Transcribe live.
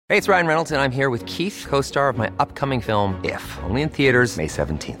Hey, it's Ryan Reynolds, and I'm here with Keith, co-star of my upcoming film, If, only in theaters May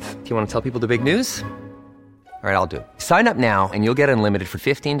 17th. Do you want to tell people the big news? All right, I'll do it. Sign up now and you'll get unlimited for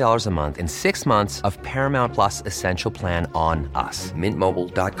 $15 a month and 6 months of Paramount Plus Essential Plan on us.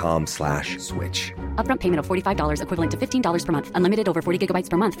 MintMobile.com/switch. Upfront payment of $45 equivalent to $15 per month. Unlimited over 40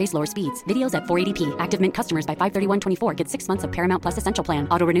 gigabytes per month. Face lower speeds. Videos at 480p. Active Mint customers by 531.24 get 6 months of Paramount Plus Essential Plan.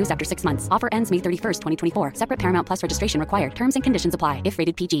 Auto renews after 6 months. Offer ends May 31st, 2024. Separate Paramount Plus registration required. Terms and conditions apply if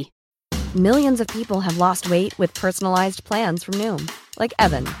rated PG. Millions of people have lost weight with personalized plans from Noom. Like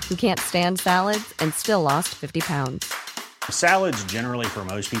Evan, who can't stand salads and still lost 50 pounds. Salads generally for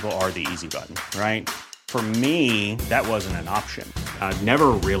most people are the easy button, right? For me, that wasn't an option. I never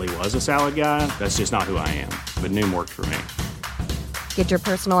really was a salad guy. That's just not who I am. But Noom worked for me. Get your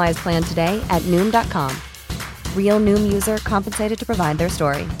personalized plan today at Noom.com. Real Noom user compensated to provide their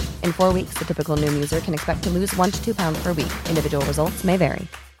story. In 4 weeks, the typical Noom user can expect to lose 1 to 2 pounds per week. Individual results may vary.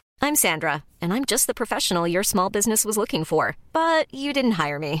 I'm Sandra, and I'm just the professional your small business was looking for. But you didn't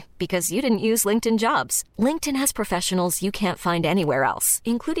hire me because you didn't use LinkedIn Jobs. LinkedIn has professionals you can't find anywhere else,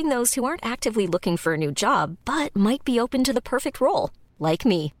 including those who aren't actively looking for a new job, but might be open to the perfect role, like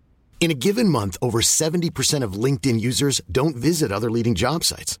me. In a given month, over 70% of LinkedIn users don't visit other leading job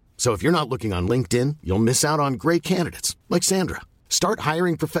sites. So if you're not looking on LinkedIn, you'll miss out on great candidates like Sandra. Start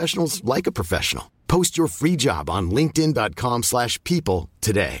hiring professionals like a professional. Post your free job on linkedin.com/people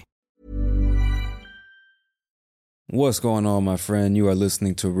today. What's going on, my friend? You are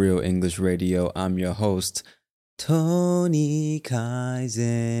listening to Real English Radio. I'm your host, Tony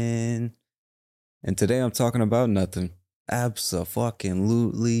Kaizen. And today I'm talking about nothing.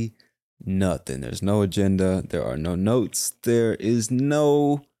 Abso-fucking-lutely nothing. There's no agenda. There are no notes. There is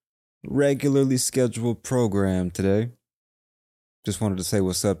no regularly scheduled program today. Just wanted to say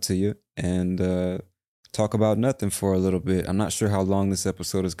what's up to you and talk about nothing for a little bit. I'm not sure how long this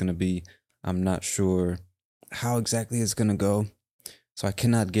episode is going to be. I'm not sure how exactly it's going to go. So I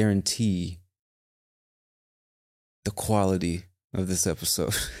cannot guarantee the quality of this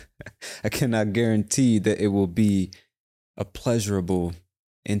episode. I cannot guarantee that it will be a pleasurable,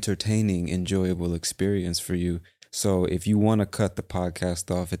 entertaining, enjoyable experience for you. So if you want to cut the podcast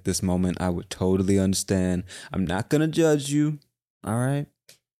off at this moment, I would totally understand. I'm not going to judge you. All right?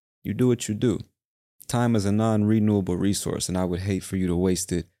 You do what you do. Time is a non-renewable resource, and I would hate for you to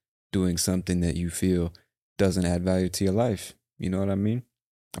waste it doing something that you feel doesn't add value to your life. You know what I mean?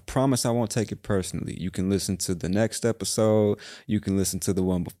 I promise I won't take it personally. You can listen to the next episode. You can listen to the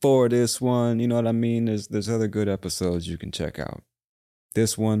one before this one. You know what I mean? There's other good episodes you can check out.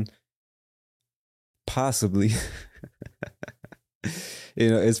 This one, possibly.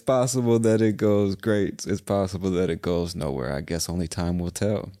 It's possible that it goes great. It's possible that it goes nowhere. I guess only time will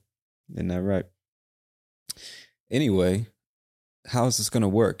tell. Isn't that right? Anyway, how's this going to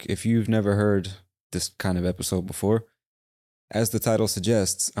work? If you've never heard this kind of episode before, as the title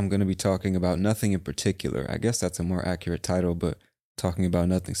suggests, I'm going to be talking about nothing in particular. I guess that's a more accurate title, but talking about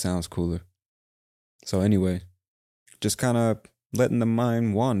nothing sounds cooler. So anyway, just kind of letting the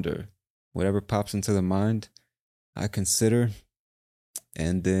mind wander. Whatever pops into the mind, I consider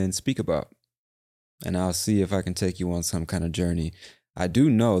and then speak about. And I'll see if I can take you on some kind of journey. I do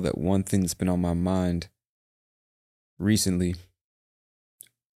know that one thing that's been on my mind recently,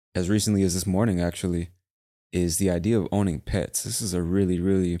 as recently as this morning actually, is the idea of owning pets. This is a really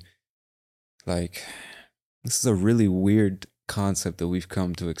weird concept that we've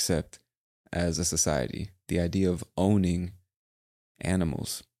come to accept as a society. The idea of owning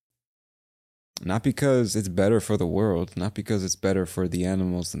animals. Not because it's better for the world, not because it's better for the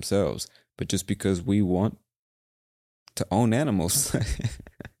animals themselves, but just because we want to own animals.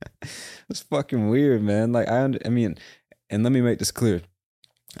 It's fucking weird, man. Like, I mean, and let me make this clear.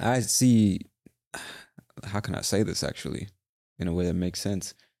 I see, how can I say this actually in a way that makes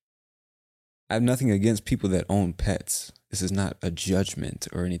sense? I have nothing against people that own pets. This is not a judgment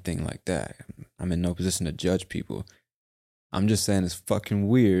or anything like that. I'm in no position to judge people. I'm just saying it's fucking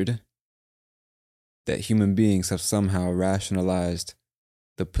weird that human beings have somehow rationalized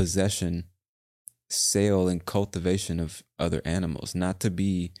the possession, sale, and cultivation of other animals, not to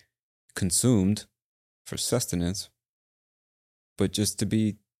be consumed for sustenance, but just to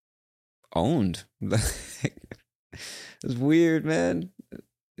be owned. It's weird, man.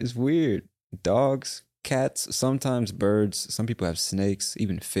 It's weird. Dogs, cats, sometimes birds. Some people have snakes,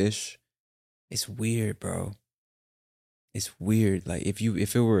 even fish. It's weird, bro. It's weird. Like if you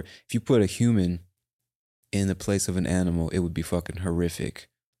put a human in the place of an animal, it would be fucking horrific.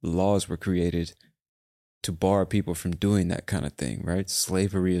 Laws were created to bar people from doing that kind of thing, right?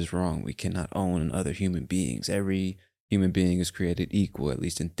 Slavery is wrong. We cannot own other human beings. Every human being is created equal, at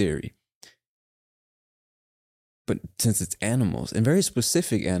least in theory. But since it's animals, and very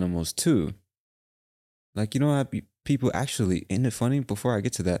specific animals too, like, you know how people actually, isn't it funny? Before I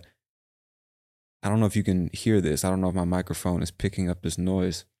get to that, I don't know if you can hear this. I don't know if my microphone is picking up this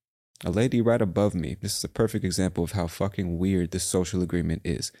noise. A lady right above me, this is a perfect example of how fucking weird this social agreement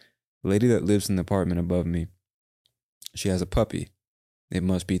is. The lady that lives in the apartment above me, she has a puppy. It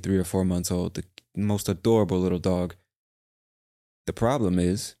must be 3 or 4 months old. The most adorable little dog. The problem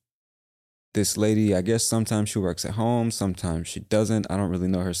is, this lady, I guess sometimes she works at home, sometimes she doesn't. I don't really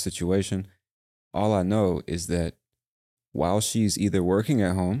know her situation. All I know is that while she's either working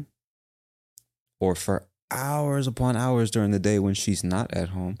at home or for hours upon hours during the day when she's not at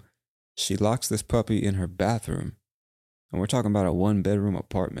home, she locks this puppy in her bathroom. And we're talking about a 1-bedroom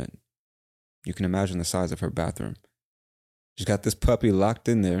apartment. You can imagine the size of her bathroom. She's got this puppy locked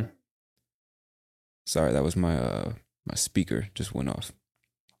in there. Sorry, that was my speaker just went off.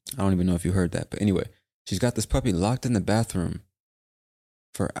 I don't even know if you heard that. But anyway, she's got this puppy locked in the bathroom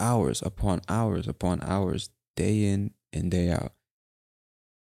for hours upon hours upon hours, day in and day out.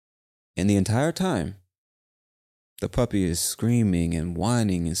 And the entire time, the puppy is screaming and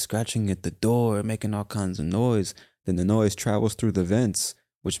whining and scratching at the door, making all kinds of noise. Then the noise travels through the vents,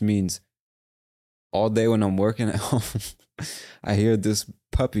 which means all day when I'm working at home, I hear this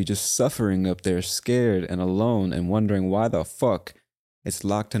puppy just suffering up there, scared and alone and wondering why the fuck it's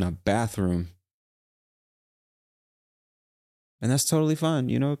locked in a bathroom. And that's totally fine.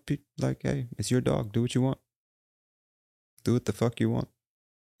 You know, like, hey, it's your dog. Do what you want. Do what the fuck you want.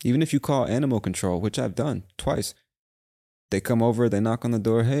 Even if you call animal control, which I've done twice. They come over, they knock on the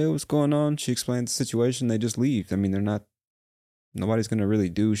door. Hey, what's going on? She explains the situation. They just leave. I mean, nobody's going to really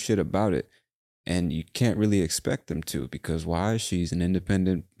do shit about it. And you can't really expect them to, because why? She's an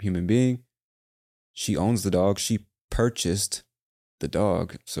independent human being. She owns the dog. She purchased the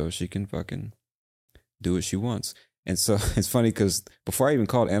dog, so she can fucking do what she wants. And so it's funny because before I even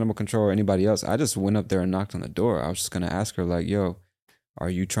called animal control or anybody else, I just went up there and knocked on the door. I was just going to ask her, like, yo, are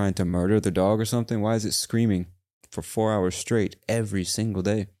you trying to murder the dog or something? Why is it screaming for 4 hours straight every single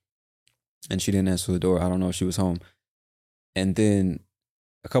day? And she didn't answer the door. I don't know if she was home. And then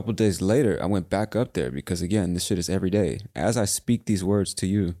a couple of days later, I went back up there because, again, this shit is every day. As I speak these words to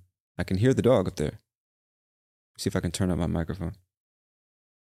you, I can hear the dog up there. See if I can turn up my microphone.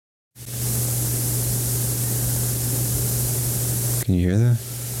 Can you hear that?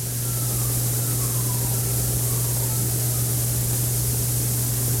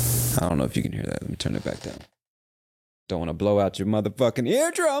 I don't know if you can hear that. Let me turn it back down. Don't want to blow out your motherfucking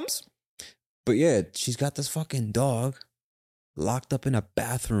eardrums. But yeah, she's got this fucking dog locked up in a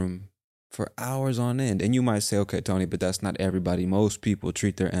bathroom for hours on end. And you might say, okay, Tony, but that's not everybody. Most people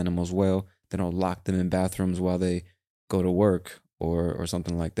treat their animals well. They don't lock them in bathrooms while they go to work or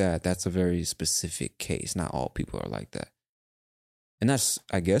something like that. That's a very specific case. Not all people are like that. And that's,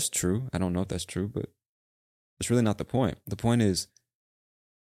 I guess, true. I don't know if that's true, but it's really not the point. The point is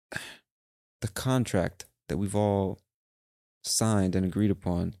the contract that we've all signed and agreed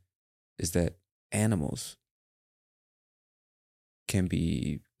upon is that animals can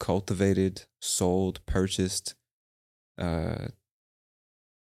be cultivated, sold, purchased,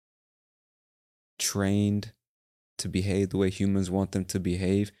 trained to behave the way humans want them to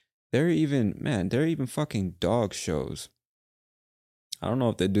behave. There are even fucking dog shows. I don't know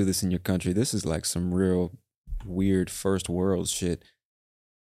if they do this in your country. This is like some real weird first world shit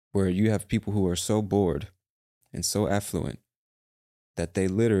where you have people who are so bored and so affluent that they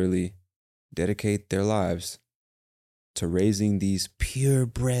literally dedicate their lives to raising these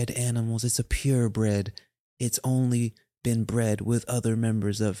purebred animals. It's a purebred. It's only been bred with other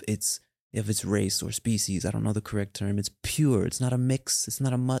members of its race or species. I don't know the correct term. It's pure. It's not a mix. It's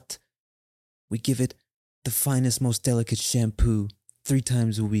not a mutt. We give it the finest, most delicate shampoo 3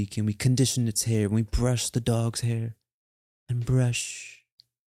 times a week, and we condition its hair, and we brush the dog's hair, and brush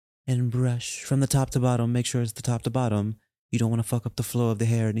from the top to bottom. Make sure it's the top to bottom. You don't want to fuck up the flow of the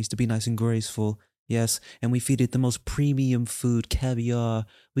hair. It needs to be nice and graceful. Yes, and we feed it the most premium food, caviar.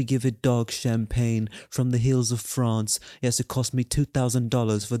 We give it dog champagne from the hills of France. Yes, it cost me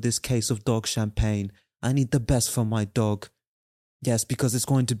 $2,000 for this case of dog champagne. I need the best for my dog. Yes, because it's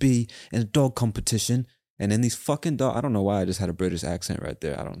going to be in a dog competition. And in these fucking dog, I don't know why I just had a British accent right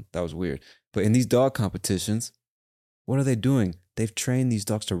there. That was weird. But in these dog competitions, what are they doing? They've trained these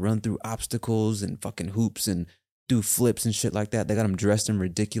dogs to run through obstacles and fucking hoops and do flips and shit like that. They got them dressed in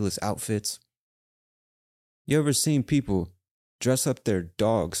ridiculous outfits. You ever seen people dress up their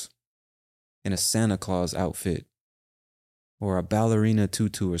dogs in a Santa Claus outfit or a ballerina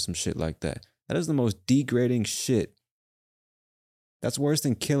tutu or some shit like that? That is the most degrading shit That's worse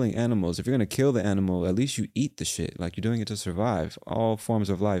than killing animals. If you're going to kill the animal, at least you eat the shit. Like, you're doing it to survive. All forms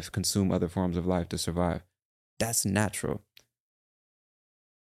of life consume other forms of life to survive. That's natural.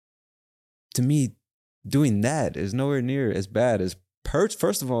 To me, doing that is nowhere near as bad as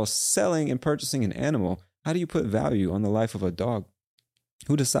first of all, selling and purchasing an animal. How do you put value on the life of a dog?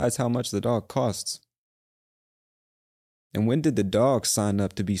 Who decides how much the dog costs? And when did the dog sign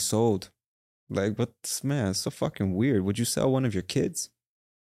up to be sold? Like, man, it's so fucking weird. Would you sell one of your kids?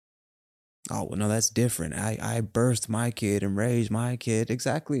 Oh, well, no, that's different. I birthed my kid and raised my kid.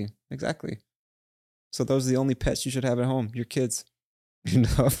 Exactly. So those are the only pets you should have at home, your kids. You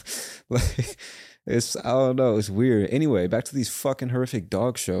know? Like, I don't know, it's weird. Anyway, back to these fucking horrific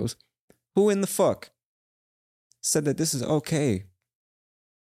dog shows. Who in the fuck said that this is okay?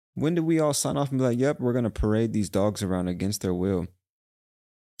 When did we all sign off and be like, yep, we're going to parade these dogs around against their will?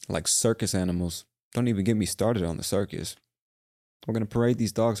 Like circus animals. Don't even get me started on the circus. We're going to parade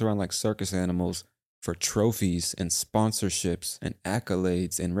these dogs around like circus animals for trophies and sponsorships and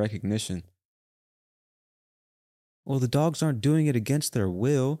accolades and recognition. Well, the dogs aren't doing it against their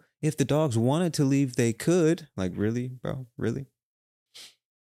will. If the dogs wanted to leave, they could. Like, really, bro? Really?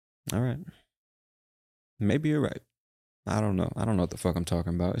 All right. Maybe you're right. I don't know. I don't know what the fuck I'm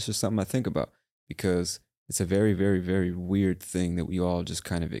talking about. It's just something I think about because it's a very, very, very weird thing that we all just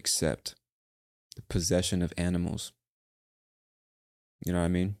kind of accept. The possession of animals. You know what I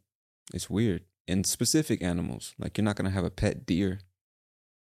mean? It's weird. And specific animals. Like, you're not going to have a pet deer.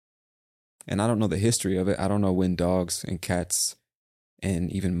 And I don't know the history of it. I don't know when dogs and cats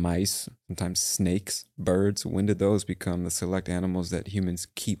and even mice, sometimes snakes, birds, when did those become the select animals that humans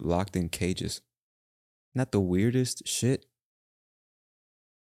keep locked in cages? Isn't that the weirdest shit?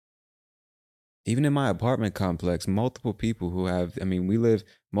 Even in my apartment complex, multiple people who have,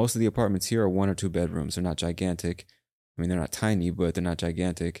 most of the apartments here are 1 or 2 bedrooms. They're not gigantic. They're not tiny, but they're not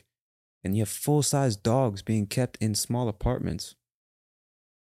gigantic. And you have full-size dogs being kept in small apartments.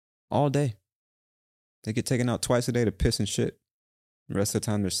 All day. They get taken out twice a day to piss and shit. The rest of the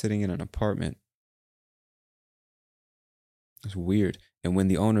time they're sitting in an apartment. It's weird. And when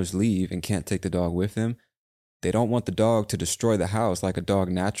the owners leave and can't take the dog with them, they don't want the dog to destroy the house like a dog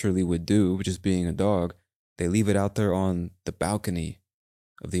naturally would do, just being a dog. They leave it out there on the balcony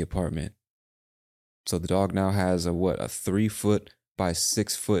of the apartment. So the dog now has a 3 foot by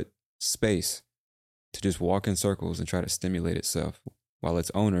 6 foot space to just walk in circles and try to stimulate itself, while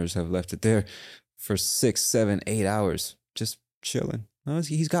its owners have left it there for 6, 7, 8 hours, just chilling. No,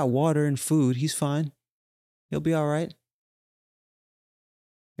 he's got water and food. He's fine. He'll be all right.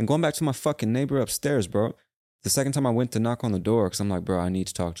 And going back to my fucking neighbor upstairs, bro. The second time I went to knock on the door, because I'm like, bro, I need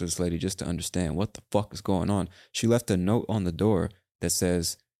to talk to this lady just to understand what the fuck is going on. She left a note on the door that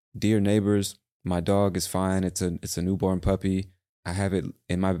says, "Dear neighbors, my dog is fine. It's a newborn puppy. I have it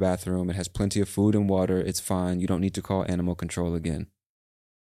in my bathroom. It has plenty of food and water. It's fine. You don't need to call animal control again."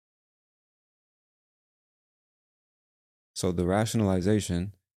 So the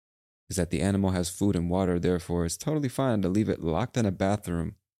rationalization is that the animal has food and water, therefore it's totally fine to leave it locked in a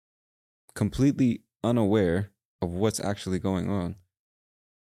bathroom, completely unaware of what's actually going on,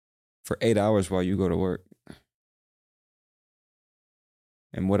 for 8 hours while you go to work.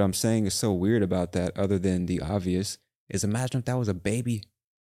 And what I'm saying is so weird about that, other than the obvious, is imagine if that was a baby.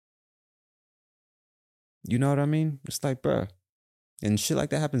 You know what I mean? It's like, bruh. And shit like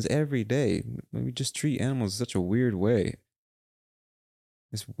that happens every day. We just treat animals in such a weird way.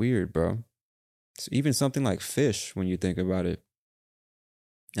 It's weird, bro. It's even something like fish when you think about it.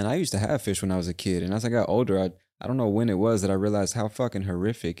 And I used to have fish when I was a kid. And as I got older, I don't know when it was that I realized how fucking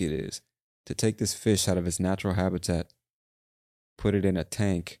horrific it is to take this fish out of its natural habitat, put it in a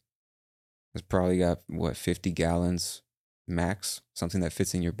tank. It's probably got, 50 gallons max? Something that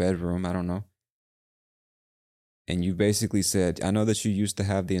fits in your bedroom. I don't know. And you basically said, I know that you used to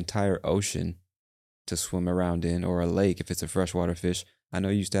have the entire ocean to swim around in, or a lake if it's a freshwater fish. I know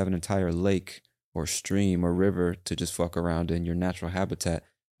you used to have an entire lake or stream or river to just fuck around in, your natural habitat.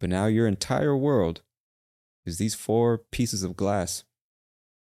 But now your entire world is these 4 pieces of glass.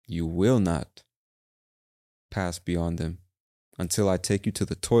 You will not pass beyond them until I take you to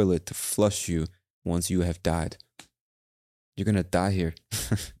the toilet to flush you once you have died. You're going to die here.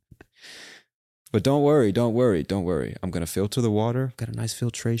 But don't worry. I'm going to filter the water. Got a nice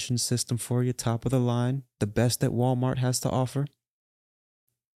filtration system for you, top of the line. The best that Walmart has to offer.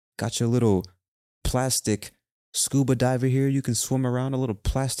 Got your little plastic scuba diver here. You can swim around a little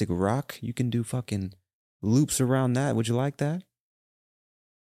plastic rock. You can do fucking loops around that. Would you like that?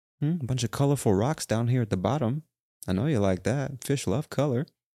 A bunch of colorful rocks down here at the bottom. I know you like that. Fish love color.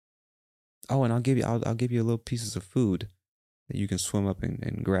 Oh, and I'll give you little pieces of food that you can swim up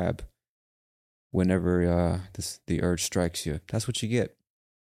and grab whenever the urge strikes you. That's what you get.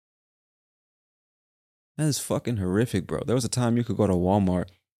 That is fucking horrific, bro. There was a time you could go to Walmart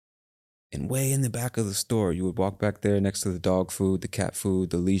and way in the back of the store, you would walk back there next to the dog food, the cat food,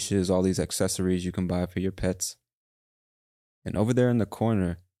 the leashes, all these accessories you can buy for your pets. And over there in the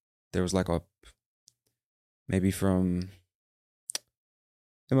corner, there was like maybe it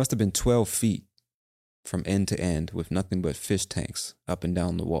must have been 12 feet from end to end with nothing but fish tanks up and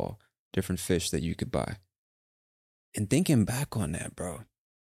down the wall, different fish that you could buy. And thinking back on that, bro.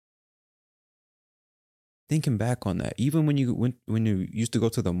 Thinking back on that, even when you used to go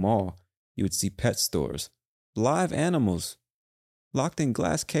to the mall, you would see pet stores, live animals, locked in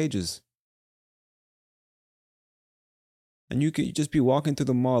glass cages. And you could just be walking through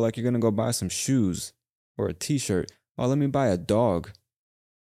the mall like you're going to go buy some shoes or a t-shirt. Oh, let me buy a dog.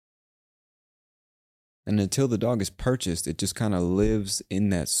 And until the dog is purchased, it just kind of lives in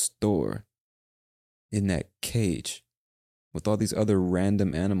that store, in that cage, with all these other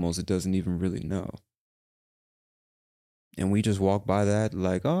random animals it doesn't even really know. And we just walk by that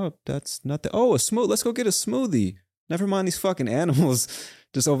like, oh, that's nothing. Oh, a smoothie. Let's go get a smoothie. Never mind these fucking animals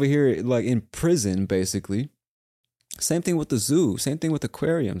just over here like in prison, basically. Same thing with the zoo. Same thing with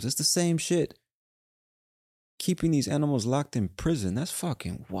aquariums. It's the same shit. Keeping these animals locked in prison. That's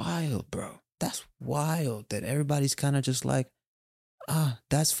fucking wild, bro. That's wild that everybody's kind of just like,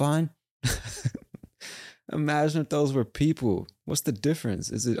 that's fine. Imagine if those were people. What's the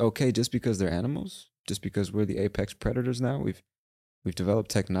difference? Is it okay just because they're animals? Just because we're the apex predators now? We've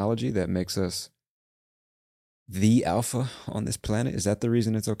developed technology that makes us the alpha on this planet. Is that the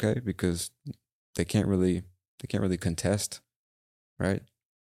reason it's okay? Because they can't really contest, right?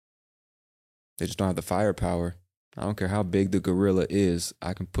 They just don't have the firepower. I don't care how big the gorilla is.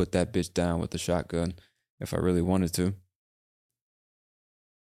 I can put that bitch down with a shotgun if I really wanted to.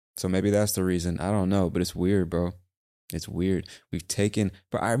 So maybe that's the reason. I don't know, but it's weird, bro. It's weird.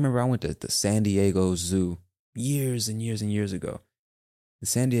 But I remember I went to the San Diego Zoo years and years and years ago. The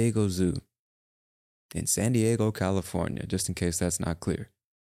San Diego Zoo in San Diego, California, just in case that's not clear.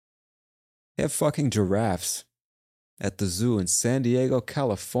 They have fucking giraffes at the zoo in San Diego,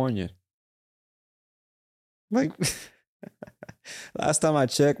 California. Like, last time I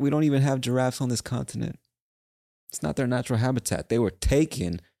checked, we don't even have giraffes on this continent. It's not their natural habitat. They were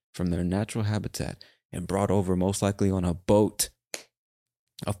taken from their natural habitat and brought over most likely on a boat,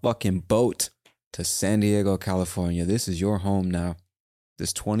 a fucking boat, to San Diego, California. This is your home now.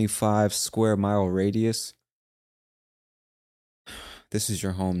 This 25 square mile radius. This is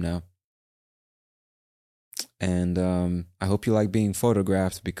your home now. And I hope you like being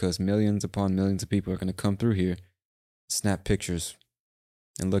photographed, because millions upon millions of people are going to come through here, snap pictures,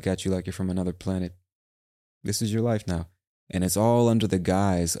 and look at you like you're from another planet. This is your life now. And it's all under the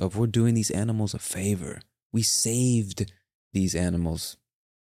guise of we're doing these animals a favor. We saved these animals,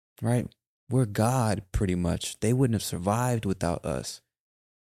 right? We're God, pretty much. They wouldn't have survived without us.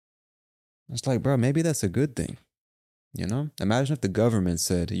 It's like, bro, maybe that's a good thing. You know? Imagine if the government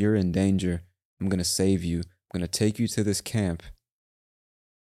said, you're in danger. I'm going to save you. I'm going to take you to this camp.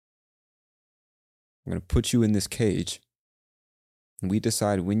 I'm going to put you in this cage. And we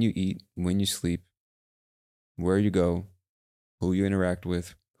decide when you eat, when you sleep, where you go, who you interact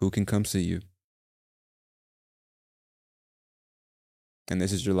with, who can come see you. And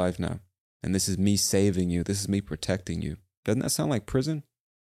this is your life now. And this is me saving you. This is me protecting you. Doesn't that sound like prison?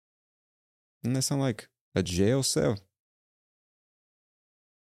 Doesn't that sound like a jail cell?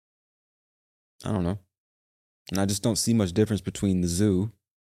 I don't know. And I just don't see much difference between the zoo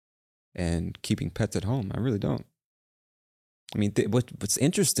and keeping pets at home. I really don't. I mean, what's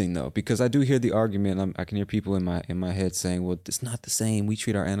interesting though, because I do hear the argument. I can hear people in my head saying, "Well, it's not the same. We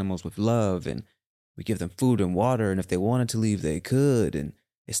treat our animals with love, and we give them food and water, and if they wanted to leave, they could, and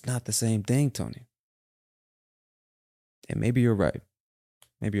it's not the same thing, Tony." And maybe you're right.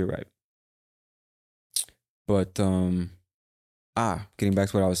 Maybe you're right. But getting back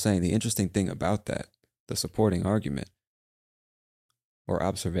to what I was saying, the interesting thing about that, the supporting argument or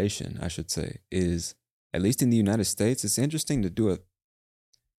observation, I should say, is, at least in the United States, it's interesting to do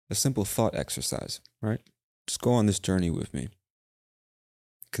a simple thought exercise, right? Just go on this journey with me.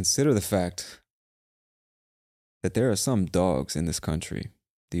 Consider the fact that there are some dogs in this country,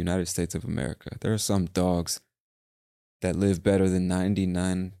 the United States of America. There are some dogs that live better than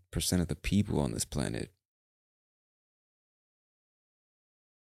 99% of the people on this planet.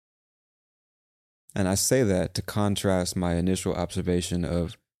 And I say that to contrast my initial observation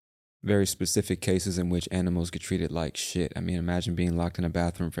of very specific cases in which animals get treated like shit. I mean, imagine being locked in a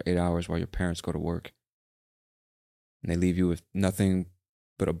bathroom for 8 hours while your parents go to work. And they leave you with nothing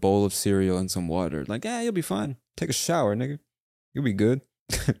but a bowl of cereal and some water. Like, you'll be fine. Take a shower, nigga. You'll be good.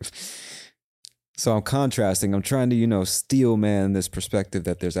 So I'm contrasting. I'm trying to, steel man this perspective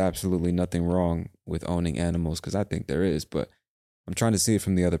that there's absolutely nothing wrong with owning animals, because I think there is, but I'm trying to see it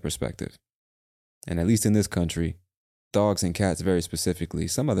from the other perspective. And at least in this country, dogs and cats very specifically,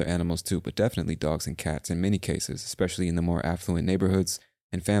 some other animals too, but definitely dogs and cats in many cases, especially in the more affluent neighborhoods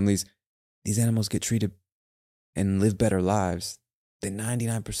and families, these animals get treated and live better lives than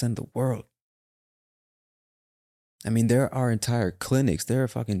 99% of the world. I mean, there are entire clinics, there are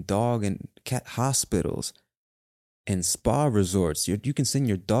fucking dog and cat hospitals and spa resorts. You can send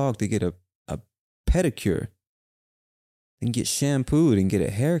your dog to get a pedicure and get shampooed and get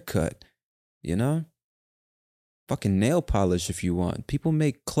a haircut, Fucking nail polish if you want. People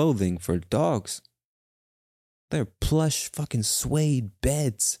make clothing for dogs. They're plush fucking suede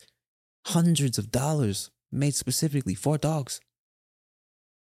beds, hundreds of dollars made specifically for dogs.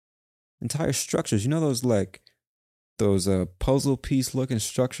 Entire structures, those puzzle piece looking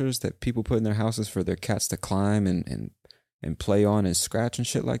structures that people put in their houses for their cats to climb and play on and scratch and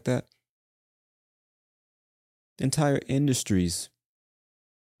shit like that. Entire industries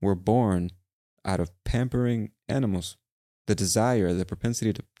were born out of pampering animals. The desire, the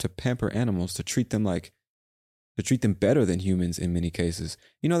propensity to pamper animals, to treat them better than humans in many cases.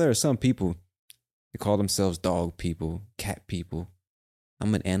 There are some people, they call themselves dog people, cat people.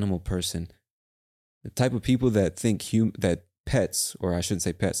 I'm an animal person. The type of people that think that pets, or I shouldn't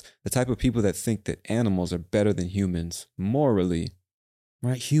say pets, the type of people that think that animals are better than humans morally,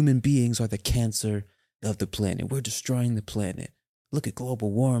 right? Human beings are the cancer of the planet. We're destroying the planet. Look at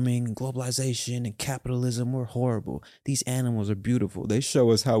global warming and globalization and capitalism. We're horrible. These animals are beautiful. They show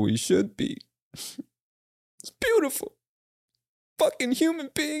us how we should be. It's beautiful. Fucking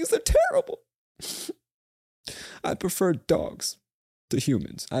human beings, they're terrible. I prefer dogs to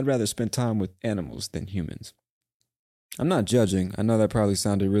humans. I'd rather spend time with animals than humans. I'm not judging. I know that probably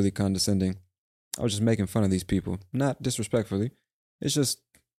sounded really condescending. I was just making fun of these people. Not disrespectfully. It's just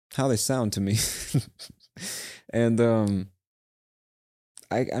how they sound to me. And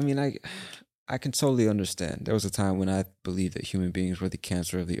I can totally understand. There was a time when I believed that human beings were the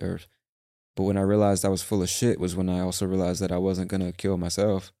cancer of the earth. But when I realized I was full of shit was when I also realized that I wasn't going to kill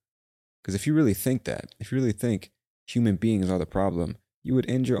myself. Because if you really think that, if you really think human beings are the problem, you would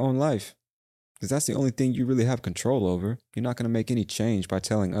end your own life. Because that's the only thing you really have control over. You're not going to make any change by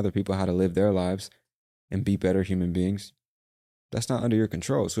telling other people how to live their lives and be better human beings. That's not under your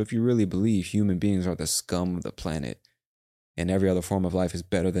control. So if you really believe human beings are the scum of the planet and every other form of life is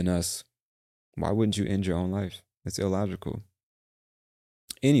better than us, why wouldn't you end your own life? It's illogical.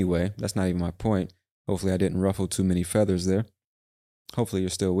 Anyway, that's not even my point. Hopefully I didn't ruffle too many feathers there. Hopefully you're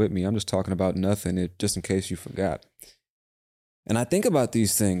still with me. I'm just talking about nothing, just in case you forgot. And I think about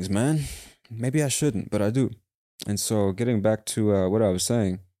these things, man. Maybe I shouldn't, but I do. And so getting back to what I was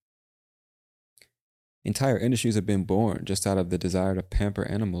saying, entire industries have been born just out of the desire to pamper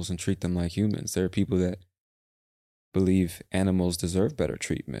animals and treat them like humans. There are people that believe animals deserve better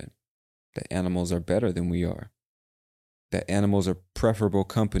treatment, that animals are better than we are, that animals are preferable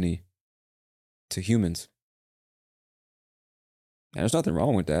company to humans. And there's nothing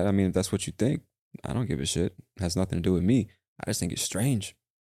wrong with that. I mean, if that's what you think, I don't give a shit. It has nothing to do with me. I just think it's strange,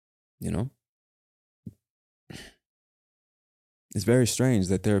 It's very strange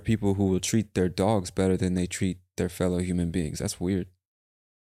that there are people who will treat their dogs better than they treat their fellow human beings. That's weird.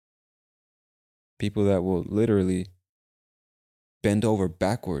 People that will literally bend over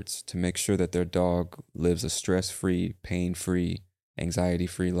backwards to make sure that their dog lives a stress-free, pain-free,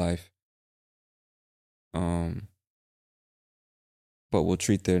 anxiety-free life. But will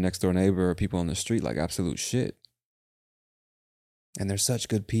treat their next-door neighbor or people on the street like absolute shit. And they're such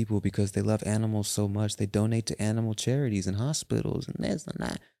good people because they love animals so much. They donate to animal charities and hospitals and this and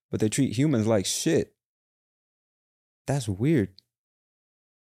that. But they treat humans like shit. That's weird.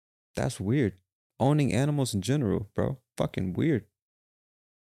 That's weird. Owning animals in general, bro. Fucking weird.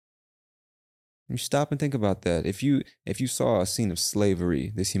 You stop and think about that. If you saw a scene of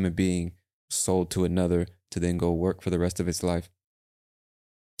slavery, this human being sold to another to then go work for the rest of its life,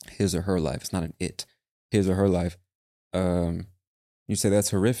 his or her life, it's not an it, his or her life, you say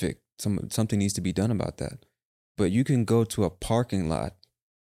that's horrific. Something needs to be done about that. But you can go to a parking lot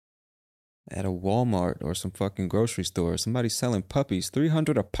at a Walmart or some fucking grocery store, somebody selling puppies,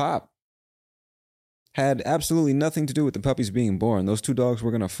 $300 a pop. Had absolutely nothing to do with the puppies being born. Those two dogs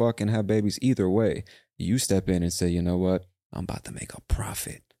were going to fuck and have babies either way. You step in and say, you know what? I'm about to make a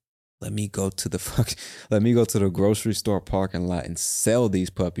profit. Let me go to the grocery store parking lot and sell these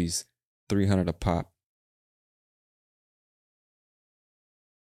puppies $300 a pop.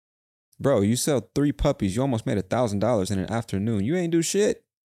 Bro, you sell 3 puppies. You almost made $1,000 in an afternoon. You ain't do shit.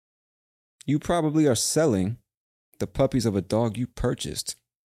 You probably are selling the puppies of a dog you purchased.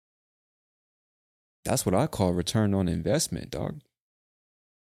 That's what I call return on investment, dog.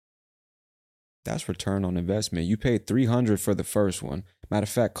 That's return on investment. You paid $300 for the first one. Matter of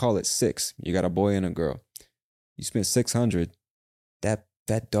fact, call it $600. You got a boy and a girl. You spent $600.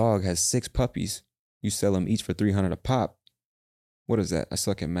 That dog has 6 puppies. You sell them each for $300 a pop. What is that? I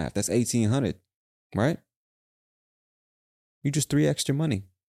suck at math. That's $1,800, right? You just 3x your money.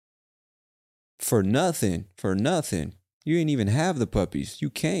 For nothing. For nothing. You ain't even have the puppies. You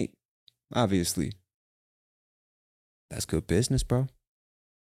can't. Obviously. That's good business, bro.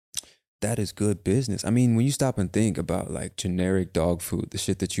 That is good business. I mean, when you stop and think about like generic dog food, the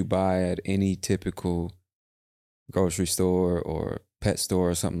shit that you buy at any typical grocery store or pet store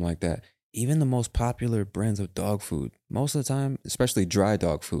or something like that, even the most popular brands of dog food, most of the time, especially dry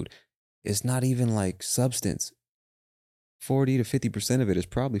dog food, it's not even like substance. 40 to 50% of it is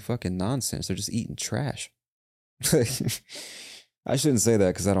probably fucking nonsense. They're just eating trash. I shouldn't say that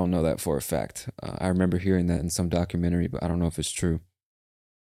because I don't know that for a fact. I remember hearing that in some documentary, but I don't know if it's true.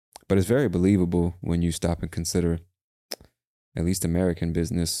 But it's very believable when you stop and consider at least American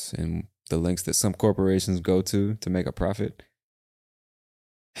business and the lengths that some corporations go to make a profit.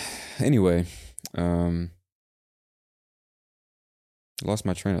 Anyway, lost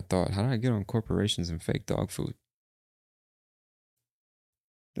my train of thought. How did I get on corporations and fake dog food?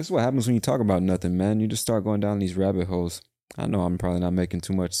 This is what happens when you talk about nothing, man. You just start going down these rabbit holes. I know I'm probably not making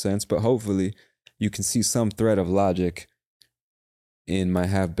too much sense, but hopefully you can see some thread of logic in my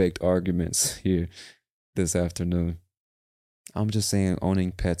half-baked arguments here this afternoon. I'm just saying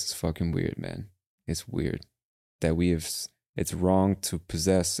owning pets is fucking weird, man. It's weird that it's wrong to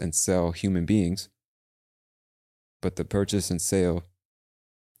possess and sell human beings, but the purchase and sale,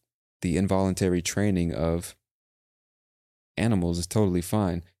 the involuntary training of animals is totally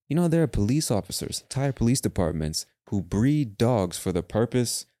fine. You know, there are police officers, entire police departments who breed dogs for the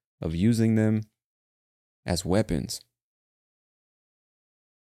purpose of using them as weapons.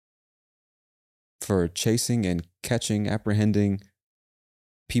 For chasing and catching, apprehending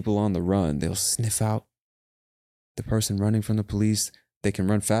people on the run. They'll sniff out the person running from the police. They can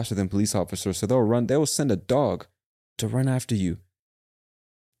run faster than police officers, so they'll send a dog to run after you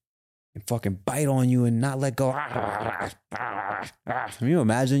and fucking bite on you and not let go. Can you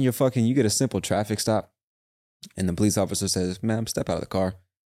imagine you get a simple traffic stop and the police officer says, "Ma'am, step out of the car."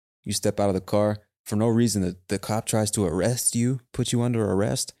 You step out of the car. For no reason, the cop tries to arrest you, put you under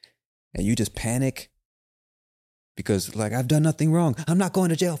arrest, and you just panic because, like, I've done nothing wrong. I'm not going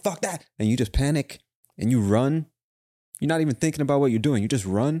to jail. Fuck that. And you just panic and you run. You're not even thinking about what you're doing. You just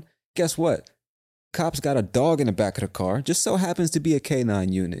run. Guess what? Cop's got a dog in the back of the car. Just so happens to be a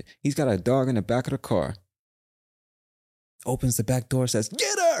K9 unit. He's got a dog in the back of the car. Opens the back door, says,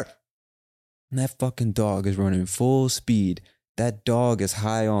 "Get her!" And that fucking dog is running full speed. That dog is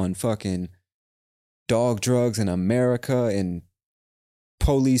high on fucking dog drugs in America and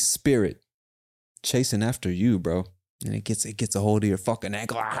police spirit, chasing after you, bro. And it gets a hold of your fucking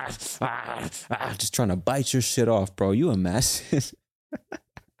ankle. Just trying to bite your shit off, bro. You imagine?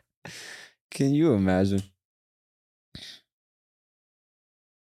 Can you imagine?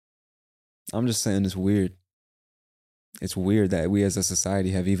 I'm just saying it's weird. It's weird that we as a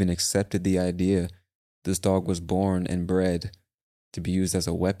society have even accepted the idea this dog was born and bred to be used as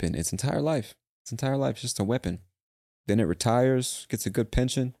a weapon its entire life. Its entire life is just a weapon. Then it retires, gets a good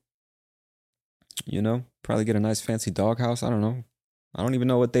pension. You know, probably get a nice fancy doghouse. I don't know. I don't even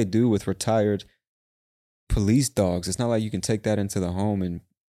know what they do with retired police dogs. It's not like you can take that into the home and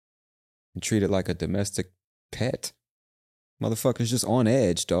treat it like a domestic pet. Motherfucker's just on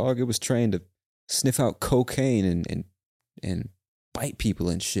edge, dog. It was trained to sniff out cocaine and bite people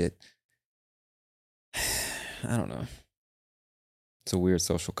and shit. I don't know. It's a weird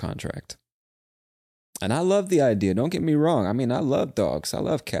social contract. And I love the idea. Don't get me wrong. I mean, I love dogs. I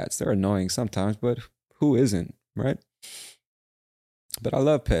love cats. They're annoying sometimes, but who isn't, right? But I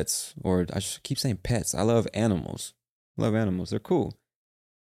love pets. Or I should keep saying pets. I love animals. I love animals. They're cool.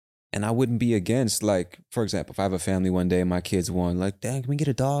 And I wouldn't be against, like, for example, if I have a family one day and my kids want, like, "Dad, can we get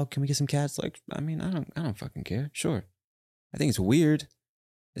a dog? Can we get some cats?" Like, I mean, I don't fucking care. Sure. I think it's weird.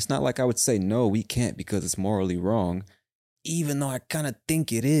 It's not like I would say, no, we can't because it's morally wrong. Even though I kind of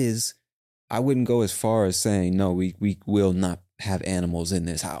think it is. I wouldn't go as far as saying, no, we will not have animals in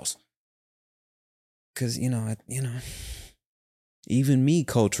this house. Because, even me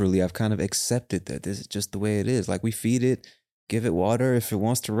culturally, I've kind of accepted that this is just the way it is. Like, we feed it, give it water. If it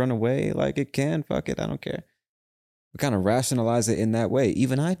wants to run away, like, it can, fuck it, I don't care. We kind of rationalize it in that way.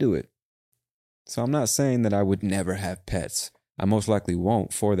 Even I do it. So I'm not saying that I would never have pets. I most likely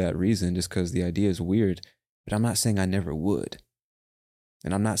won't for that reason, just because the idea is weird. But I'm not saying I never would.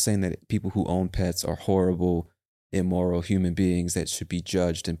 And I'm not saying that people who own pets are horrible, immoral human beings that should be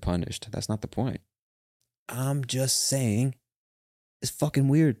judged and punished. That's not the point. I'm just saying it's fucking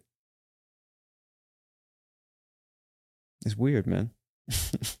weird. It's weird, man.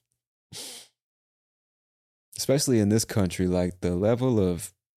 Especially in this country, like the level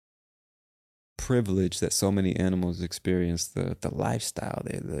of privilege that so many animals experience, the lifestyle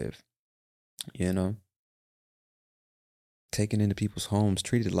they live, you know, taken into people's homes,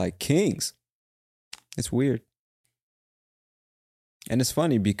 treated like kings. It's weird. And it's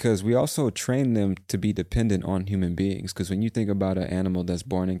funny because we also train them to be dependent on human beings. Because when you think about an animal that's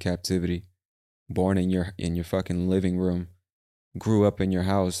born in captivity, born in your fucking living room, grew up in your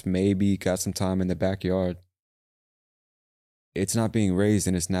house, maybe got some time in the backyard, it's not being raised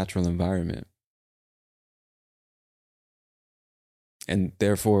in its natural environment. And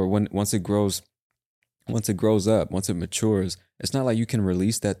therefore, once it grows up, once it matures, it's not like you can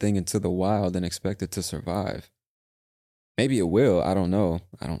release that thing into the wild and expect it to survive. Maybe it will. I don't know.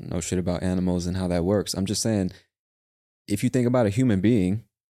 I don't know shit about animals and how that works. I'm just saying, if you think about a human being,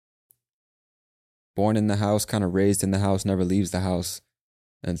 born in the house, kind of raised in the house, never leaves the house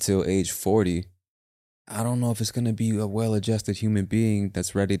until age 40, I don't know if it's going to be a well-adjusted human being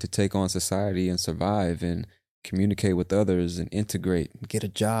that's ready to take on society and survive and communicate with others and integrate and get a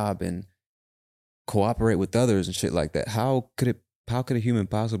job and cooperate with others and shit like that. How could a human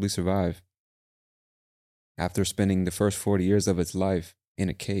possibly survive after spending the first 40 years of its life in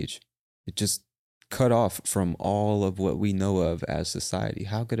a cage? It just cut off from all of what we know of as society.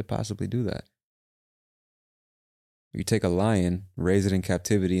 How could it possibly do that? You take a lion, raise it in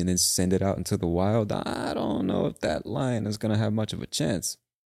captivity, and then send it out into the wild. I don't know if that lion is going to have much of a chance,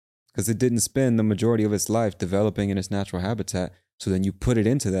 because it didn't spend the majority of its life developing in its natural habitat. So then you put it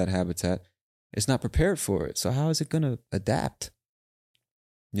into that habitat, it's not prepared for it. So how is it going to adapt?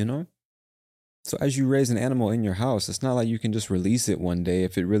 You know? So as you raise an animal in your house, it's not like you can just release it one day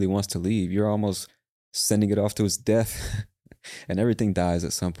if it really wants to leave. You're almost sending it off to its death and everything dies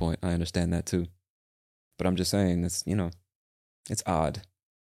at some point. I understand that too. But I'm just saying, it's, you know, it's odd.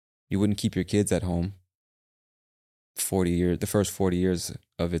 You wouldn't keep your kids at home 40 years, the first 40 years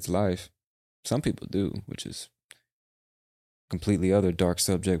of its life. Some people do, which is completely other dark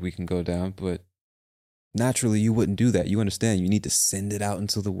subject we can go down. But naturally, you wouldn't do that. You understand, you need to send it out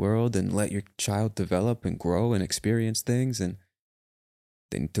into the world and let your child develop and grow and experience things, and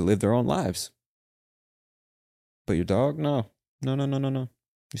they need to live their own lives. But your dog, no. You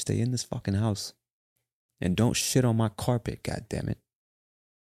stay in this fucking house. And don't shit on my carpet, goddammit.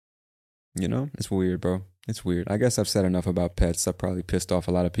 You know, it's weird, bro. It's weird. I guess I've said enough about pets. I've probably pissed off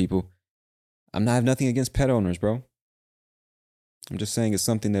a lot of people. I have nothing against pet owners, bro. I'm just saying it's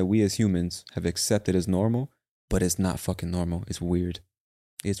something that we as humans have accepted as normal, but it's not fucking normal. It's weird.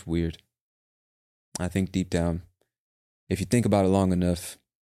 It's weird. I think deep down, if you think about it long enough,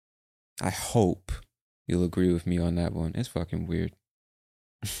 I hope you'll agree with me on that one. It's fucking weird.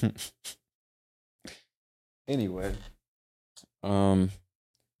 Anyway, you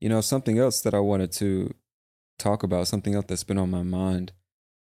know, something else that I wanted to talk about, something else that's been on my mind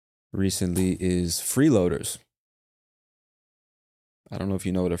recently is freeloaders. I don't know if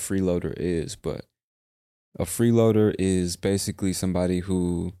you know what a freeloader is, but a freeloader is basically somebody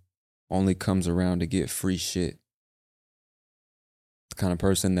who only comes around to get free shit. The kind of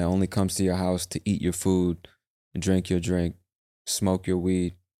person that only comes to your house to eat your food, drink your drink, smoke your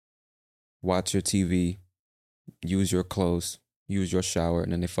weed, watch your TV, use your clothes, use your shower,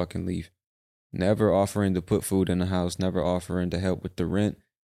 and then they fucking leave. Never offering to put food in the house, never offering to help with the rent,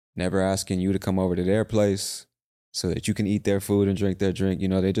 never asking you to come over to their place so that you can eat their food and drink their drink. You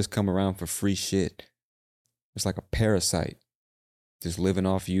know, they just come around for free shit. It's like a parasite, just living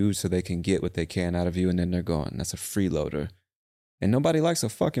off you so they can get what they can out of you, and then they're gone. That's a freeloader. And nobody likes a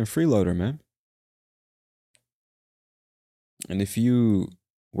fucking freeloader, man. And if you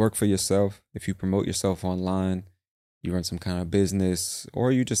work for yourself, if you promote yourself online, you run some kind of business,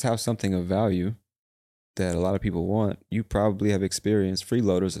 or you just have something of value that a lot of people want, you probably have experienced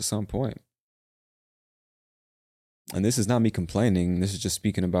freeloaders at some point. And this is not me complaining. This is just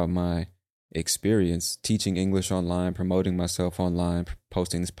speaking about my experience teaching English online, promoting myself online,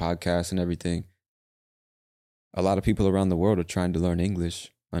 posting this podcast and everything. A lot of people around the world are trying to learn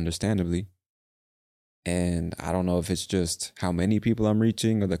English, understandably. And I don't know if it's just how many people I'm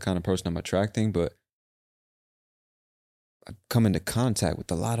reaching or the kind of person I'm attracting, but I come into contact with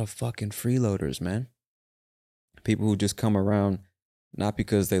a lot of fucking freeloaders, man. People who just come around Not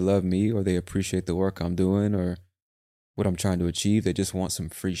because they love me or they appreciate the work I'm doing or what I'm trying to achieve. They just want some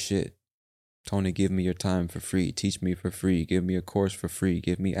free shit. Tony, give me your time for free. Teach me for free. Give me a course for free.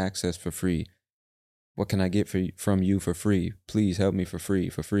 Give me access for free. What can I get from you for free? Please help me for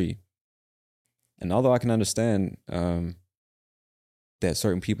free. And although I can understand that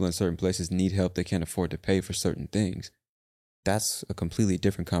certain people in certain places need help, they can't afford to pay for certain things, that's a completely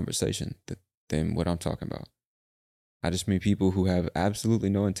different conversation than what I'm talking about. I just mean people who have absolutely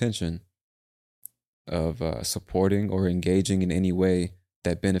no intention of supporting or engaging in any way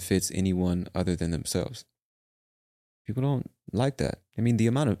that benefits anyone other than themselves. People don't like that. I mean, the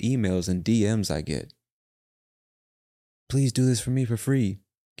amount of emails and DMs I get. Please do this for me for free.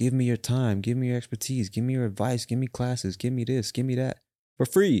 Give me your time. Give me your expertise. Give me your advice. Give me classes. Give me this. Give me that. For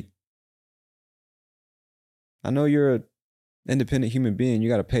free. I know you're an independent human being. You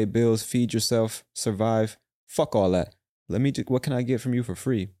got to pay bills, feed yourself, survive. Fuck all that. What can I get from you for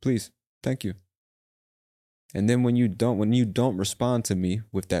free? Please. Thank you. And then when you don't respond to me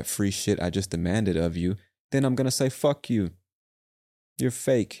with that free shit I just demanded of you, then I'm going to say, fuck you. You're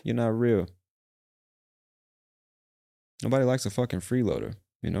fake. You're not real. Nobody likes a fucking freeloader,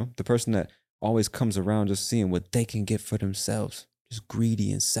 you know? The person that always comes around just seeing what they can get for themselves. Just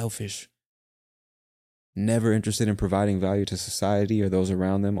greedy and selfish. Never interested in providing value to society or those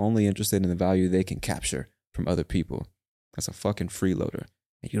around them. Only interested in the value they can capture from other people. That's a fucking freeloader.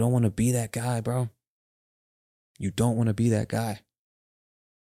 And you don't want to be that guy, bro. You don't want to be that guy.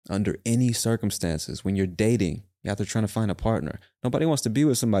 Under any circumstances, when you're dating, you're out there trying to find a partner. Nobody wants to be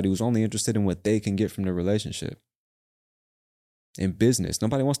with somebody who's only interested in what they can get from the relationship. In business,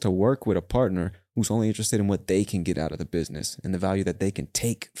 nobody wants to work with a partner who's only interested in what they can get out of the business and the value that they can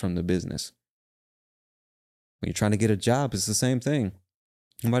take from the business. When you're trying to get a job, it's the same thing.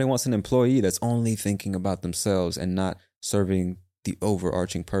 Nobody wants an employee that's only thinking about themselves and not serving the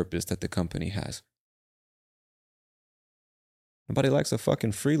overarching purpose that the company has. Nobody likes a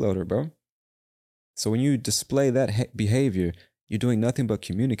fucking freeloader, bro. So when you display that behavior, you're doing nothing but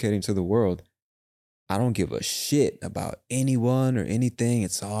communicating to the world, I don't give a shit about anyone or anything.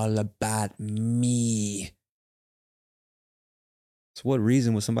 It's all about me. So what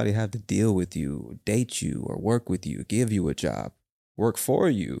reason would somebody have to deal with you, or date you, or work with you, give you a job, work for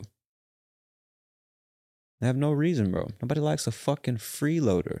you? They have no reason, bro. Nobody likes a fucking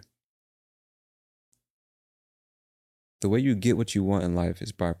freeloader. The way you get what you want in life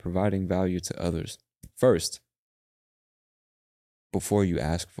is by providing value to others first, before you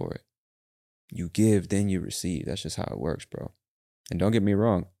ask for it. You give, then you receive. That's just how it works, bro. And don't get me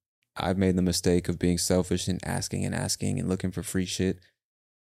wrong. I've made the mistake of being selfish and asking and looking for free shit.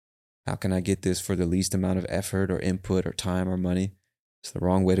 How can I get this for the least amount of effort or input or time or money? It's the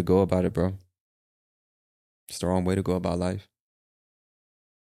wrong way to go about it, bro. It's the wrong way to go about life.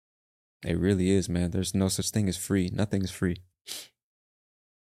 It really is, man. There's no such thing as free. Nothing is free.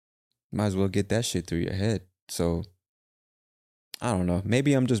 Might as well get that shit through your head. So, I don't know.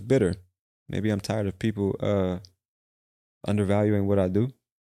 Maybe I'm just bitter. Maybe I'm tired of people undervaluing what I do.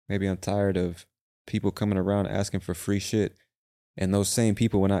 Maybe I'm tired of people coming around asking for free shit. And those same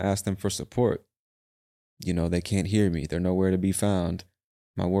people, when I ask them for support, you know, they can't hear me. They're nowhere to be found.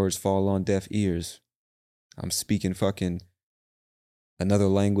 My words fall on deaf ears. I'm speaking fucking another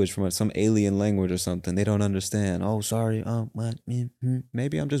language from some alien language or something. They don't understand. Oh, sorry. What?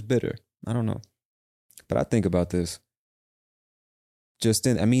 Maybe I'm just bitter. I don't know. But I think about this.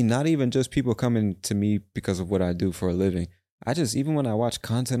 Not even just people coming to me because of what I do for a living. Even when I watch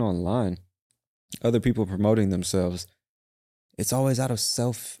content online, other people promoting themselves, it's always out of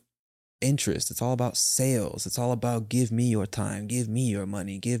self-interest. It's all about sales. It's all about give me your time, give me your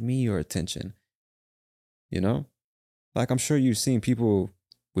money, give me your attention. You know? Like, I'm sure you've seen people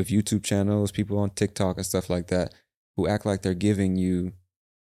with YouTube channels, people on TikTok and stuff like that, who act like they're giving you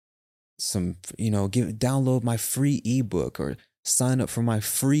some, download my free ebook or sign up for my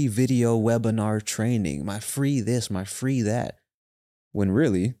free video webinar training, my free this, my free that. When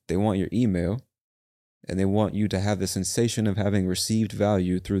really, they want your email and they want you to have the sensation of having received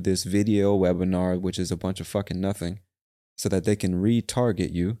value through this video webinar, which is a bunch of fucking nothing, so that they can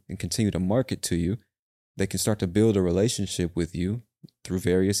retarget you and continue to market to you. They can start to build a relationship with you through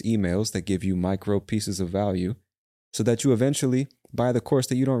various emails that give you micro pieces of value so that you eventually buy the course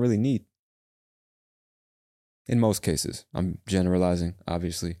that you don't really need. In most cases, I'm generalizing,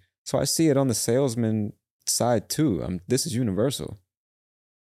 obviously. So I see it on the salesman side too. This is universal.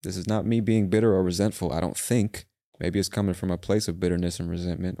 This is not me being bitter or resentful, I don't think. Maybe it's coming from a place of bitterness and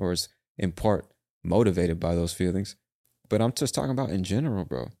resentment, or it's in part motivated by those feelings. But I'm just talking about in general,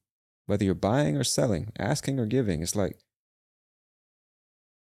 bro. Whether you're buying or selling, asking or giving, it's like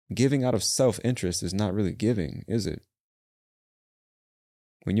Giving out of self-interest is not really giving, is it?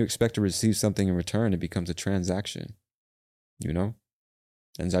 When you expect to receive something in return, it becomes a transaction, you know?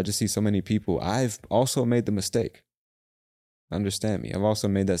 And I just see so many people. I've also made the mistake. Understand me. I've also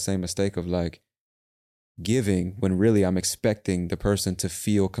made that same mistake of like giving when really I'm expecting the person to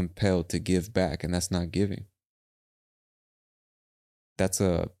feel compelled to give back. And that's not giving. That's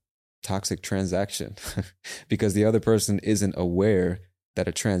a toxic transaction because the other person isn't aware that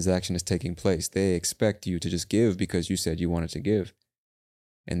a transaction is taking place. They expect you to just give because you said you wanted to give.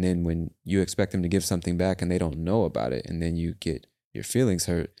 And then when you expect them to give something back and they don't know about it, and then you get your feelings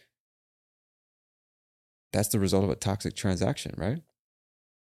hurt, that's the result of a toxic transaction, right?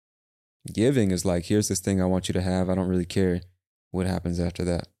 Giving is like, here's this thing I want you to have. I don't really care what happens after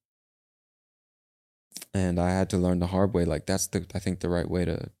that. And I had to learn the hard way. Like that's I think the right way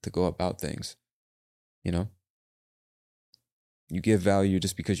to go about things. You know? You give value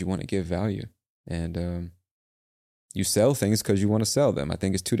just because you want to give value. And you sell things because you want to sell them. I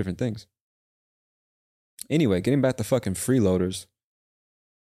think it's two different things. Anyway, getting back to fucking freeloaders.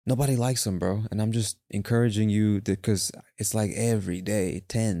 Nobody likes them, bro. And I'm just encouraging you because it's like every day,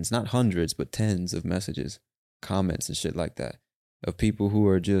 tens, not hundreds, but tens of messages, comments and shit like that of people who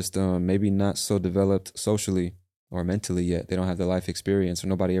are just maybe not so developed socially or mentally yet. They don't have the life experience, or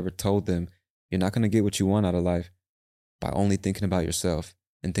nobody ever told them you're not going to get what you want out of life by only thinking about yourself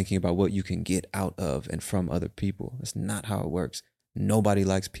and thinking about what you can get out of and from other people. That's not how it works. Nobody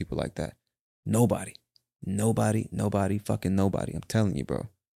likes people like that. Nobody, fucking nobody. I'm telling you, bro.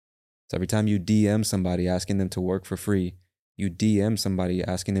 So every time you DM somebody asking them to work for free, you DM somebody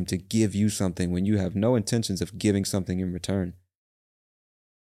asking them to give you something when you have no intentions of giving something in return,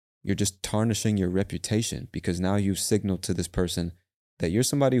 you're just tarnishing your reputation because now you've signaled to this person that you're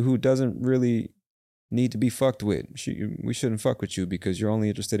somebody who doesn't really need to be fucked with. We shouldn't fuck with you because you're only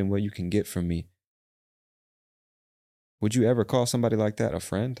interested in what you can get from me. Would you ever call somebody like that a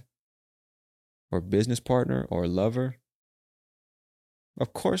friend? Or business partner? Or lover?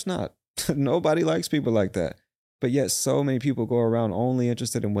 Of course not. Nobody likes people like that. But yet so many people go around only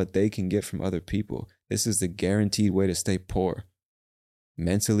interested in what they can get from other people. This is the guaranteed way to stay poor.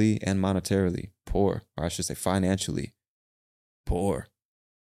 Mentally and monetarily poor. Or I should say financially poor.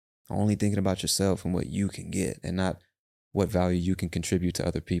 Only thinking about yourself and what you can get and not what value you can contribute to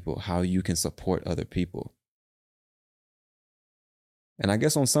other people, how you can support other people. And I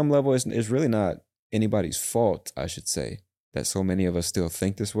guess on some level, it's really not anybody's fault, I should say, that so many of us still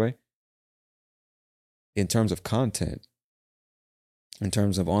think this way. In terms of content, in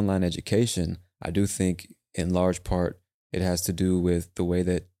terms of online education, I do think in large part it has to do with the way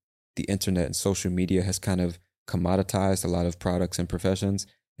that the internet and social media has kind of commoditized a lot of products and professions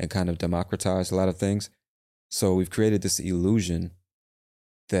and kind of democratized a lot of things. So we've created this illusion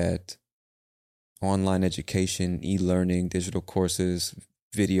that online education, e-learning, digital courses,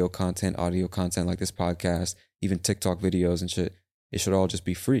 video content, audio content like this podcast, even TikTok videos and shit, it should all just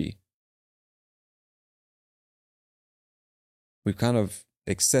be free. We've kind of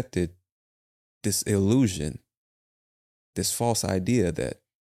accepted this illusion, this false idea that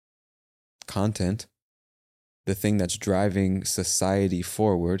content, the thing that's driving society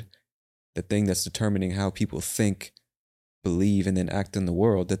forward, the thing that's determining how people think, believe, and then act in the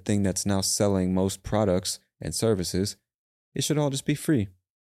world, the thing that's now selling most products and services, it should all just be free.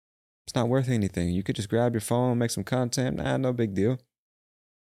 It's not worth anything. You could just grab your phone, make some content, no big deal.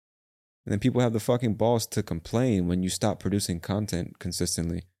 And then people have the fucking balls to complain when you stop producing content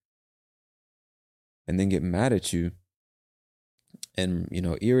consistently. And then get mad at you and,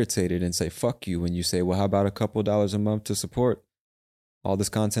 irritated and say, fuck you when you say, well, how about a couple dollars a month to support all this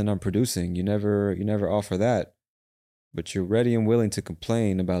content I'm producing? You never offer that. But you're ready and willing to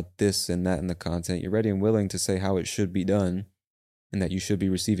complain about this and that in the content. You're ready and willing to say how it should be done and that you should be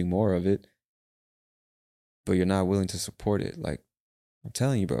receiving more of it. But you're not willing to support it. Like, I'm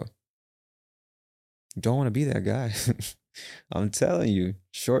telling you, bro. You don't want to be that guy. I'm telling you,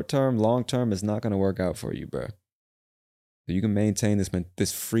 short term, long term is not going to work out for you, bro. So you can maintain this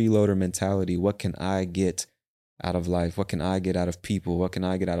freeloader mentality. What can I get out of life? What can I get out of people? What can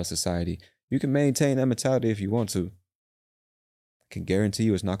I get out of society? You can maintain that mentality if you want to. I can guarantee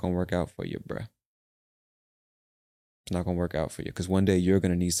you it's not going to work out for you, bro. It's not going to work out for you because one day you're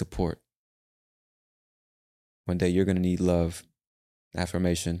going to need support. One day you're going to need love,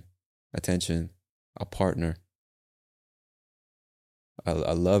 affirmation, attention, a partner,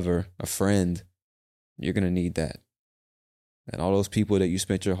 a lover, a friend. You're going to need that. And all those people that you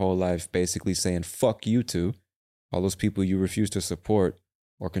spent your whole life basically saying fuck you to, all those people you refuse to support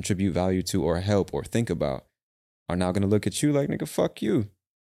or contribute value to or help or think about, are now going to look at you like, nigga, fuck you.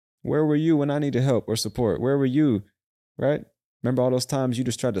 Where were you when I needed help or support? Where were you, right? Remember all those times you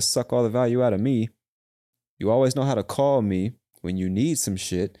just tried to suck all the value out of me? You always know how to call me when you need some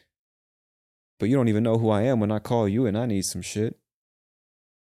shit, but you don't even know who I am when I call you and I need some shit.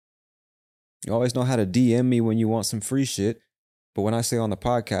 You always know how to DM me when you want some free shit, but when I say on the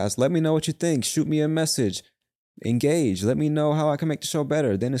podcast, let me know what you think. Shoot me a message. Engage. Let me know how I can make the show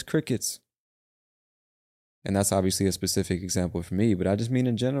better. Then it's crickets. And that's obviously a specific example for me, but I just mean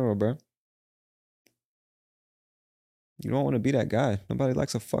in general, bro. You don't want to be that guy. Nobody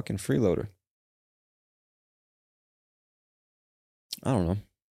likes a fucking freeloader. I don't know.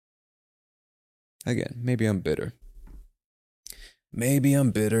 Again, maybe I'm bitter. Maybe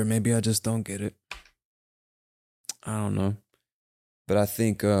I just don't get it. I don't know. But I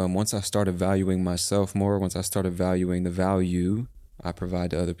think once I started valuing myself more, once I started valuing the value I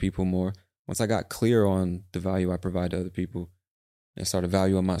provide to other people more, once I got clear on the value I provide to other people and started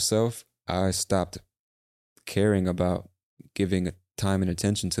valuing myself, I stopped caring about giving time and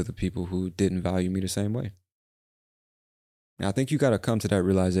attention to the people who didn't value me the same way. Now, I think you got to come to that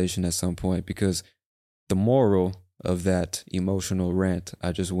realization at some point, because the moral of that emotional rant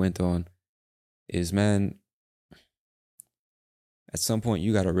I just went on is, man, at some point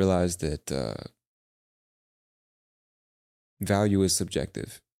you got to realize that value is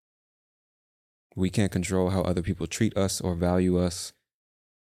subjective. We can't control how other people treat us or value us.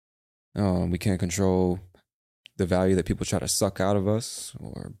 We can't control the value that people try to suck out of us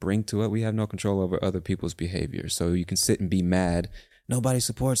or bring to it. We have no control over other people's behavior. So you can sit and be mad. Nobody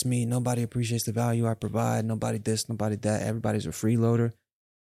supports me. Nobody appreciates the value I provide. Nobody this, nobody that. Everybody's a freeloader.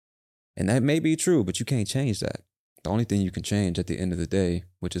 And that may be true, but you can't change that. The only thing you can change at the end of the day,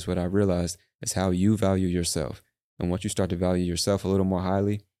 which is what I realized, is how you value yourself. And once you start to value yourself a little more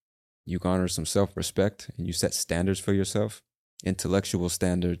highly, you garner some self-respect and you set standards for yourself, intellectual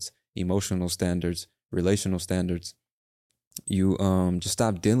standards, emotional standards, relational standards. You just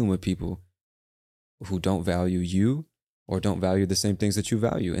stop dealing with people who don't value you or don't value the same things that you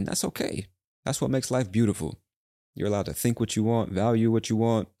value. And that's okay. That's what makes life beautiful. You're allowed to think what you want, value what you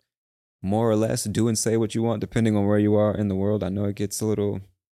want, more or less do and say what you want, depending on where you are in the world. I know it gets a little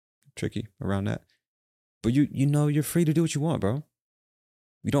tricky around that. But you know you're free to do what you want, bro.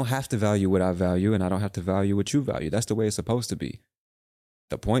 You don't have to value what I value, and I don't have to value what you value. That's the way it's supposed to be.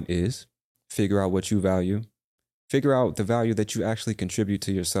 The point is, figure out what you value. Figure out the value that you actually contribute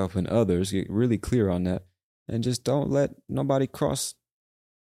to yourself and others. Get really clear on that. And just don't let nobody cross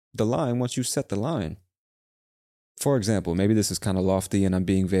the line once you set the line. For example, maybe this is kind of lofty and I'm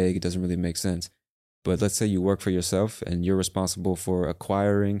being vague. It doesn't really make sense. But let's say you work for yourself and you're responsible for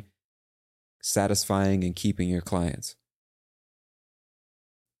acquiring, satisfying, and keeping your clients.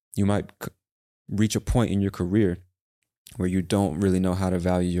 You might reach a point in your career where you don't really know how to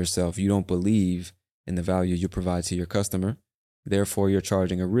value yourself. You don't believe in the value you provide to your customer. Therefore, you're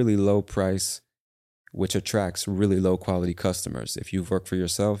charging a really low price, which attracts really low quality customers. If you've worked for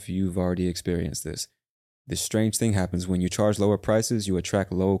yourself, you've already experienced this. This strange thing happens when you charge lower prices, you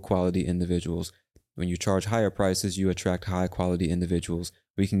attract low quality individuals. When you charge higher prices, you attract high quality individuals.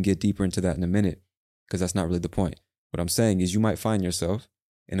 We can get deeper into that in a minute, because that's not really the point. What I'm saying is you might find yourself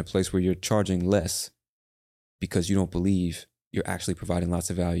in a place where you're charging less because you don't believe you're actually providing lots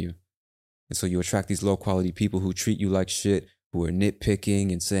of value. And so you attract these low quality people who treat you like shit, who are nitpicking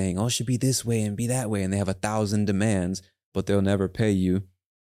and saying, oh, it should be this way and be that way. And they have 1,000 demands, but they'll never pay you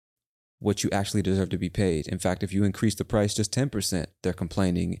what you actually deserve to be paid. In fact, if you increase the price just 10%, they're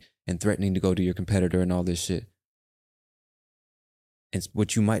complaining and threatening to go to your competitor and all this shit. And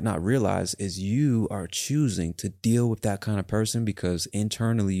what you might not realize is you are choosing to deal with that kind of person because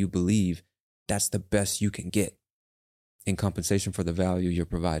internally you believe that's the best you can get in compensation for the value you're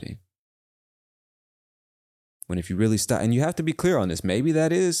providing. When if you really stop, and you have to be clear on this, maybe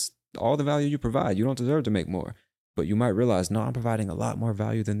that is all the value you provide. You don't deserve to make more. But you might realize, no, I'm providing a lot more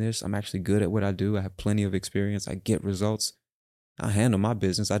value than this. I'm actually good at what I do. I have plenty of experience. I get results. I handle my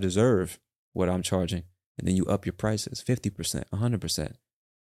business. I deserve what I'm charging. And then you up your prices 50%, 100%. And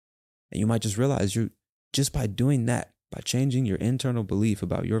you might just realize you just by doing that, by changing your internal belief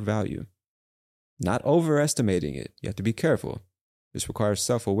about your value, not overestimating it. You have to be careful. This requires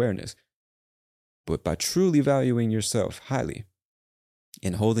self-awareness. But by truly valuing yourself highly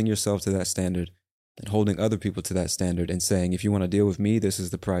and holding yourself to that standard and holding other people to that standard and saying, if you want to deal with me, this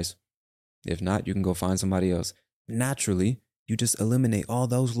is the price. If not, you can go find somebody else. Naturally, you just eliminate all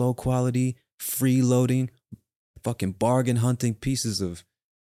those low quality, freeloading, fucking bargain hunting pieces of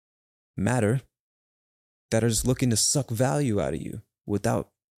matter that are just looking to suck value out of you without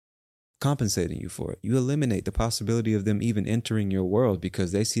compensating you for it. You eliminate the possibility of them even entering your world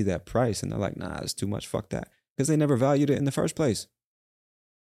because they see that price and they're like, nah, it's too much. Fuck that. Because they never valued it in the first place.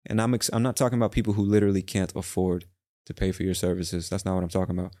 And I'm not talking about people who literally can't afford to pay for your services. That's not what I'm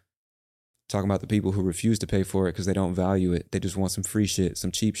talking about. I'm talking about the people who refuse to pay for it because they don't value it. They just want some free shit,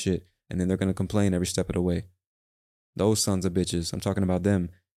 some cheap shit, and then they're going to complain every step of the way. Those sons of bitches, I'm talking about them.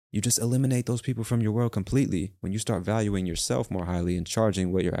 You just eliminate those people from your world completely when you start valuing yourself more highly and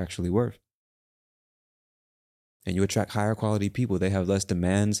charging what you're actually worth. And you attract higher quality people. They have less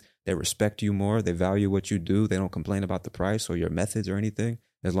demands. They respect you more. They value what you do. They don't complain about the price or your methods or anything.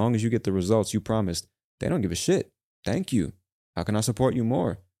 As long as you get the results you promised, they don't give a shit. Thank you. How can I support you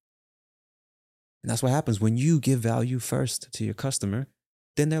more? And that's what happens when you give value first to your customer.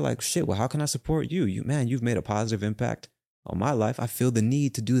 Then they're like, shit, well, how can I support you? You've made a positive impact on my life. I feel the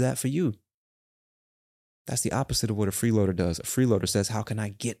need to do that for you. That's the opposite of what a freeloader does. A freeloader says, how can I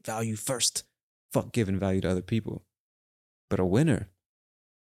get value first? Fuck giving value to other people. But a winner,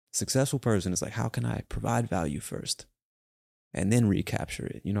 successful person is like, how can I provide value first? And then recapture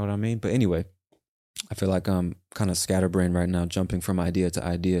it. You know what I mean? But anyway, I feel like I'm kind of scatterbrained right now, jumping from idea to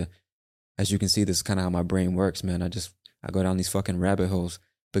idea. As you can see, this is kind of how my brain works, man. I go down these fucking rabbit holes.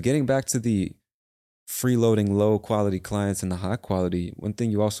 But getting back to the freeloading low quality clients and the high quality, one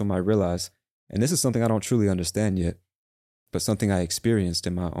thing you also might realize, and this is something I don't truly understand yet, but something I experienced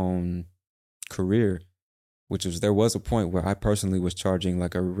in my own career, which was there was a point where I personally was charging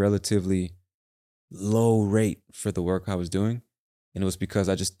like a relatively low rate for the work I was doing. And it was because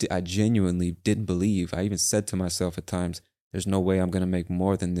I genuinely didn't believe. I even said to myself at times, there's no way I'm going to make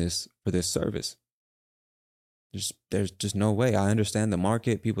more than this for this service. There's just no way. I understand the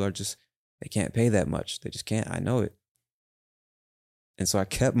market. People are just, they can't pay that much. They just can't. I know it. And so I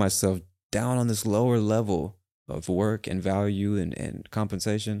kept myself down on this lower level of work and value and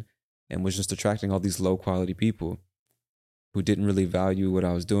compensation, and was just attracting all these low quality people who didn't really value what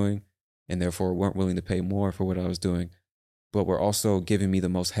I was doing and therefore weren't willing to pay more for what I was doing, but were also giving me the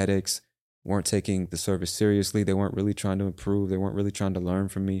most headaches, weren't taking the service seriously. They weren't really trying to improve. They weren't really trying to learn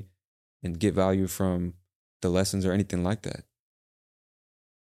from me and get value from the lessons or anything like that.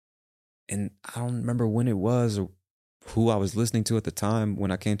 And I don't remember when it was or who I was listening to at the time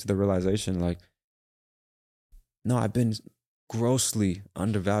when I came to the realization, like, no, I've been grossly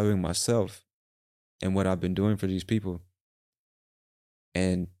undervaluing myself and what I've been doing for these people.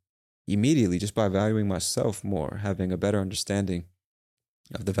 And immediately, just by valuing myself more, having a better understanding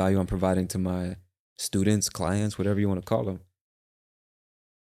of the value I'm providing to my students, clients, whatever you want to call them,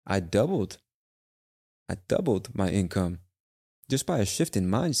 I doubled my income just by a shift in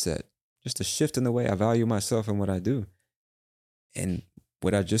mindset, just a shift in the way I value myself and what I do. And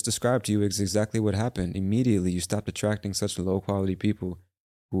what I just described to you is exactly what happened. Immediately, you stopped attracting such low quality people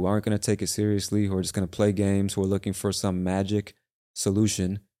who aren't going to take it seriously, who are just going to play games, who are looking for some magic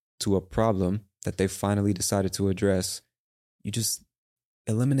solution to a problem that they finally decided to address. You just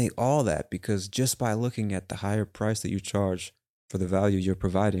eliminate all that, because just by looking at the higher price that you charge for the value you're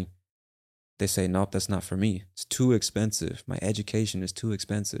providing, they say, nope, that's not for me. It's too expensive. My education is too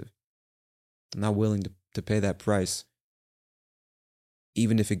expensive. I'm not willing to pay that price,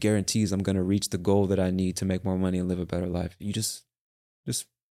 even if it guarantees I'm going to reach the goal that I need to make more money and live a better life. You just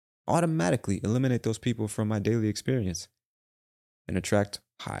automatically eliminate those people from my daily experience and attract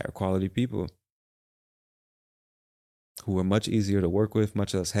higher quality people who are much easier to work with,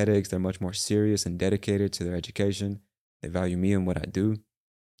 much less headaches. They're much more serious and dedicated to their education. They value me and what I do.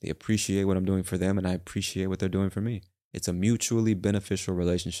 They appreciate what I'm doing for them, and I appreciate what they're doing for me. It's a mutually beneficial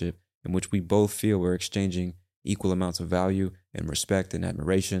relationship in which we both feel we're exchanging equal amounts of value and respect and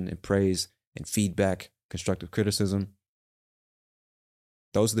admiration and praise and feedback, constructive criticism.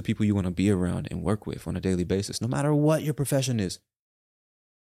 Those are the people you want to be around and work with on a daily basis, no matter what your profession is.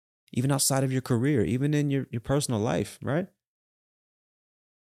 Even outside of your career, even in your personal life, right?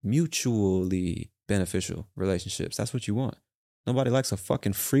 Mutually beneficial relationships. That's what you want. Nobody likes a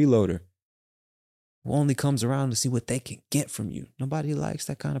fucking freeloader who only comes around to see what they can get from you. Nobody likes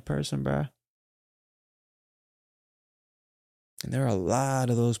that kind of person, bruh. And there are a lot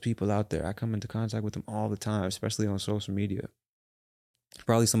of those people out there. I come into contact with them all the time, especially on social media.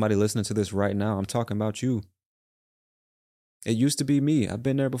 Probably somebody listening to this right now. I'm talking about you. It used to be me. I've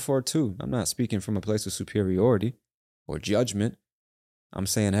been there before too. I'm not speaking from a place of superiority or judgment. I'm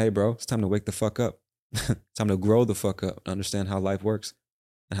saying, hey, bro, it's time to wake the fuck up. Time to grow the fuck up, understand how life works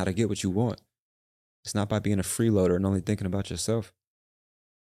and how to get what you want. It's not by being a freeloader and only thinking about yourself.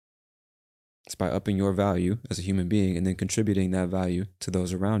 It's by upping your value as a human being and then contributing that value to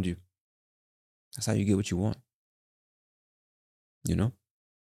those around you. That's how you get what you want. You know?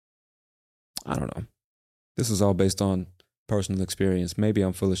 I don't know. This is all based on personal experience. Maybe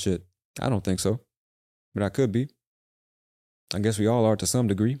I'm full of shit. I don't think so, but I could be. I guess we all are to some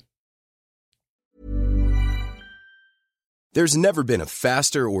degree. There's never been a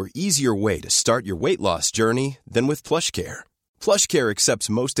faster or easier way to start your weight loss journey than with PlushCare. PlushCare accepts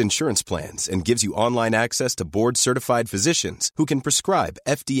most insurance plans and gives you online access to board-certified physicians who can prescribe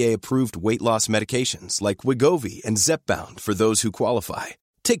FDA-approved weight loss medications like Wegovy and Zepbound for those who qualify.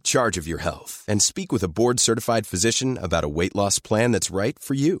 Take charge of your health and speak with a board-certified physician about a weight loss plan that's right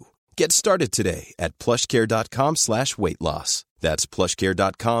for you. Get started today at plushcare.com/weight loss. That's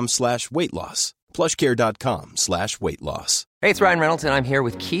plushcare.com/weight loss. plushcare.com/weight loss. Hey, it's Ryan Reynolds, and I'm here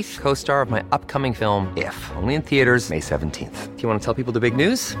with Keith, co-star of my upcoming film, If, only in theaters May 17th. Do you want to tell people the big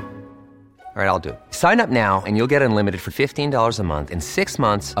news? All right, I'll do it. Sign up now and you'll get unlimited for $15 a month and 6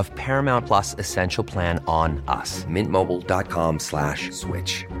 months of Paramount Plus Essential Plan on us.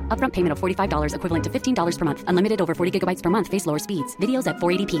 MintMobile.com/switch. Upfront payment of $45 equivalent to $15 per month. Unlimited over 40 gigabytes per month. Face lower speeds. Videos at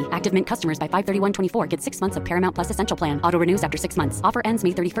 480p. Active Mint customers by 531.24 get 6 months of Paramount Plus Essential Plan. Auto renews after 6 months. Offer ends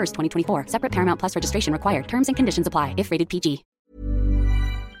May 31st, 2024. Separate Paramount Plus registration required. Terms and conditions apply if rated PG.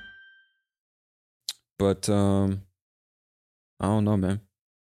 But, I don't know, man.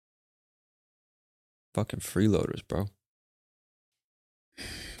 Fucking freeloaders, bro.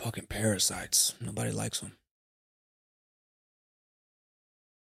 Fucking parasites. Nobody likes them.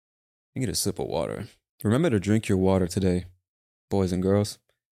 You get a sip of water. Remember to drink your water today, boys and girls.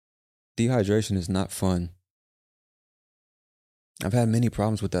 Dehydration is not fun. I've had many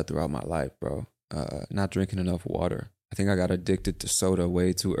problems with that throughout my life, bro. Not drinking enough water. I think I got addicted to soda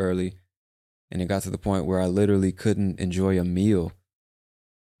way too early. And it got to the point where I literally couldn't enjoy a meal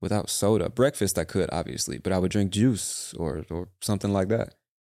without soda. Breakfast I could, obviously, but I would drink juice or something like that. It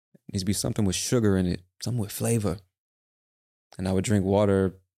needs to be something with sugar in it, something with flavor. And I would drink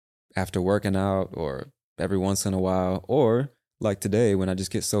water after working out or every once in a while. Or like today, when I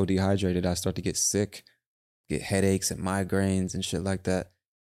just get so dehydrated, I start to get sick, get headaches and migraines and shit like that.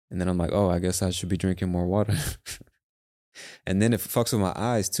 And then I'm like, oh, I guess I should be drinking more water. And then it fucks with my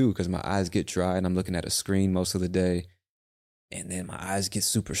eyes too, because my eyes get dry and I'm looking at a screen most of the day. And then my eyes get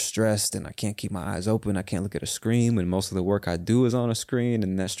super stressed and I can't keep my eyes open. I can't look at a screen when most of the work I do is on a screen,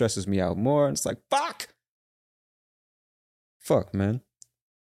 and that stresses me out more. And it's like, fuck! Fuck, man.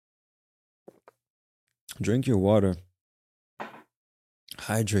 Drink your water.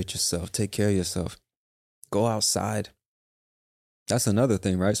 Hydrate yourself. Take care of yourself. Go outside. That's another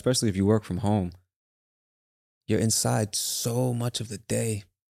thing, right? Especially if you work from home. You're inside so much of the day.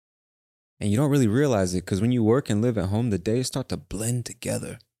 And you don't really realize it because when you work and live at home, the days start to blend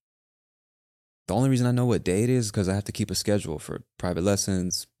together. The only reason I know what day it is because I have to keep a schedule for private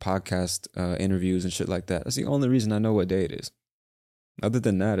lessons, podcast interviews, and shit like that. That's the only reason I know what day it is. Other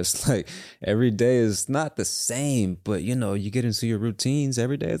than that, it's like every day is not the same, but you know, you get into your routines,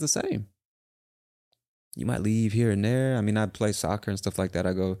 every day is the same. You might leave here and there. I mean, I play soccer and stuff like that.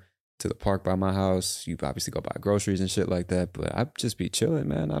 I go to the park by my house. You obviously go buy groceries and shit like that, but I just be chilling,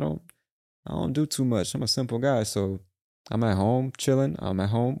 man. I don't do too much. I'm a simple guy, so I'm at home chilling. I'm at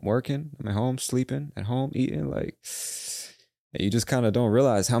home working. I'm at home sleeping. At home eating. Like, and you just kind of don't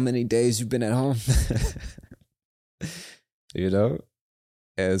realize how many days you've been at home. You know?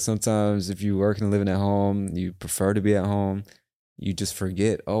 And sometimes if you work and living at home, you prefer to be at home. You just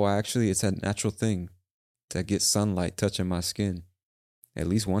forget, oh, actually, it's a natural thing to get sunlight touching my skin at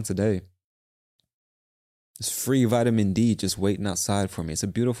least once a day. It's free vitamin D just waiting outside for me. It's a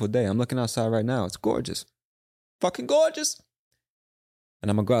beautiful day. I'm looking outside right now. It's gorgeous. Fucking gorgeous.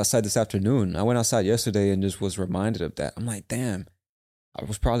 And I'm going to go outside this afternoon. I went outside yesterday and just was reminded of that. I'm like, damn, I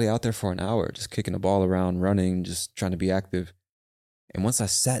was probably out there for an hour just kicking the ball around, running, just trying to be active. And once I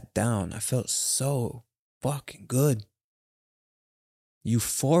sat down, I felt so fucking good.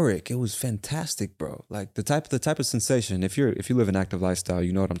 Euphoric. It was fantastic, bro. Like the type of sensation. If you live an active lifestyle,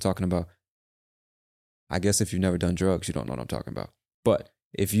 you know what I'm talking about. I guess if you've never done drugs, you don't know what I'm talking about. But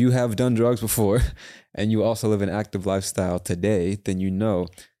if you have done drugs before and you also live an active lifestyle today, then you know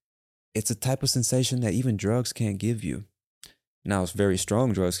it's a type of sensation that even drugs can't give you. Now, very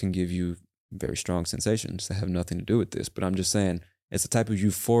strong drugs can give you very strong sensations that have nothing to do with this. But I'm just saying it's a type of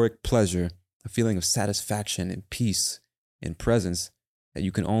euphoric pleasure, a feeling of satisfaction and peace and presence that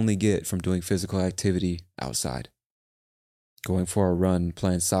you can only get from doing physical activity outside. Going for a run,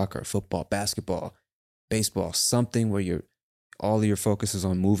 playing soccer, football, basketball, baseball, something where all of your focus is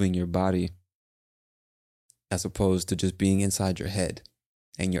on moving your body as opposed to just being inside your head.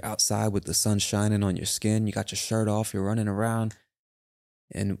 And you're outside with the sun shining on your skin. You got your shirt off. You're running around.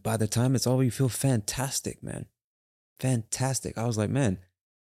 And by the time it's over, you feel fantastic, man. Fantastic. I was like, man,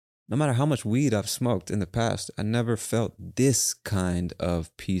 no matter how much weed I've smoked in the past, I never felt this kind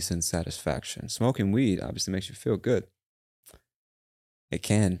of peace and satisfaction. Smoking weed obviously makes you feel good. It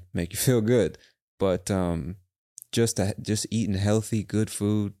can make you feel good, but just eating healthy, good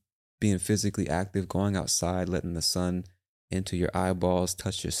food, being physically active, going outside, letting the sun into your eyeballs,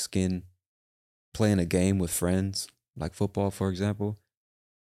 touch your skin, playing a game with friends, like football, for example,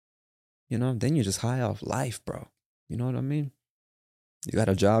 then you're just high off life, bro. You know what I mean? You got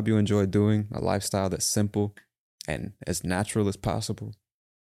a job you enjoy doing, a lifestyle that's simple and as natural as possible.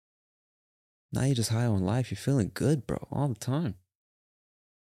 Now you're just high on life. You're feeling good, bro, all the time.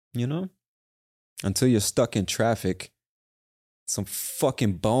 Until you're stuck in traffic, some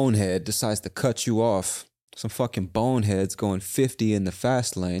fucking bonehead decides to cut you off. Some fucking boneheads going 50 in the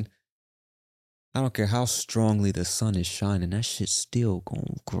fast lane. I don't care how strongly the sun is shining, that shit's still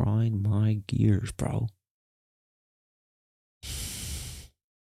gonna grind my gears, bro.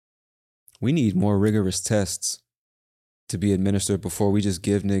 We need more rigorous tests to be administered before we just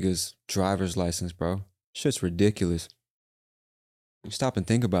give niggas driver's license, bro. Shit's ridiculous. Stop and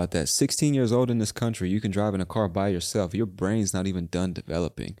think about that. 16 years old in this country, you can drive in a car by yourself. Your brain's not even done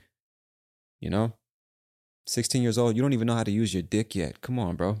developing. 16 years old, you don't even know how to use your dick yet. Come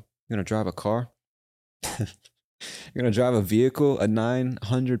on, bro. You're gonna drive a car? You're gonna drive a vehicle, a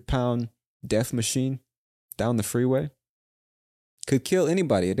 900-pound death machine down the freeway? Could kill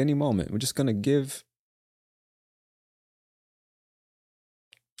anybody at any moment. We're just gonna give...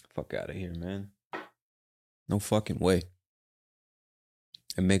 Fuck out of here, man. No fucking way.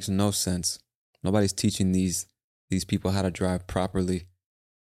 It makes no sense. Nobody's teaching these people how to drive properly.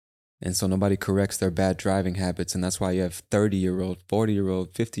 And so nobody corrects their bad driving habits. And that's why you have 30-year-old,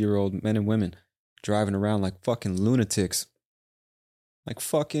 40-year-old, 50-year-old men and women driving around like fucking lunatics. Like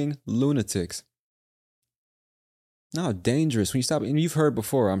fucking lunatics. No, dangerous. When you stop, and you've heard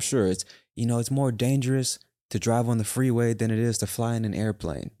before, I'm sure, it's more dangerous to drive on the freeway than it is to fly in an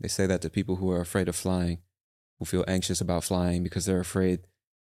airplane. They say that to people who are afraid of flying, who feel anxious about flying because they're afraid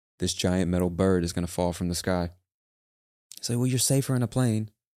this giant metal bird is going to fall from the sky. So, well, you're safer in a plane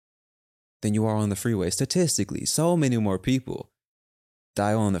than you are on the freeway. Statistically, so many more people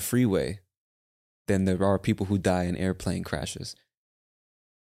die on the freeway than there are people who die in airplane crashes.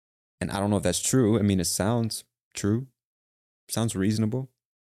 And I don't know if that's true. I mean, it sounds true. Sounds reasonable.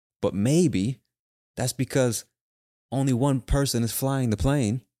 But maybe that's because only one person is flying the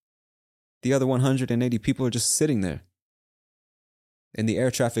plane. The other 180 people are just sitting there. And the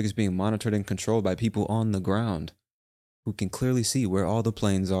air traffic is being monitored and controlled by people on the ground who can clearly see where all the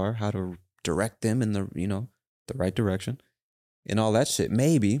planes are, how to direct them in the right direction, and all that shit.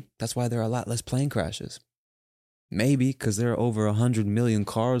 Maybe that's why there are a lot less plane crashes. Maybe because there are over 100 million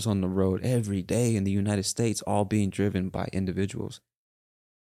cars on the road every day in the United States, all being driven by individuals.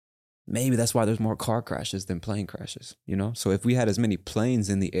 Maybe that's why there's more car crashes than plane crashes, So if we had as many planes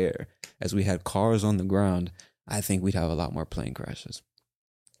in the air as we had cars on the ground, I think we'd have a lot more plane crashes.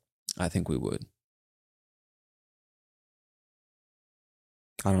 I think we would.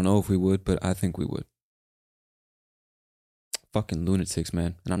 I don't know if we would, but I think we would. Fucking lunatics,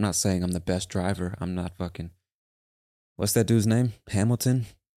 man. And I'm not saying I'm the best driver. I'm not fucking... What's that dude's name? Hamilton?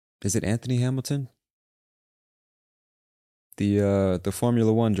 Is it Anthony Hamilton? The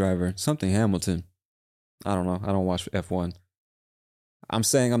Formula One driver. Something Hamilton. I don't know. I don't watch F1. I'm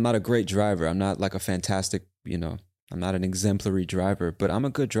saying I'm not a great driver. I'm not like a fantastic, I'm not an exemplary driver, but I'm a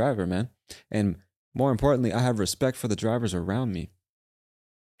good driver, man. And more importantly, I have respect for the drivers around me.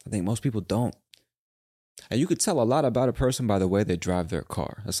 I think most people don't. And you could tell a lot about a person by the way they drive their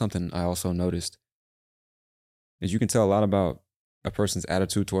car. That's something I also noticed. Is you can tell a lot about a person's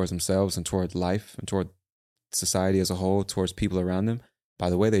attitude towards themselves and toward life and toward society as a whole, towards people around them, by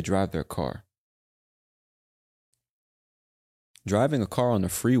the way they drive their car. Driving a car on the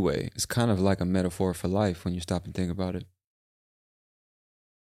freeway is kind of like a metaphor for life when you stop and think about it.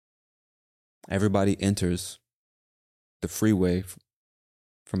 Everybody enters the freeway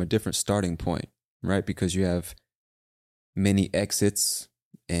from a different starting point, right? Because you have many exits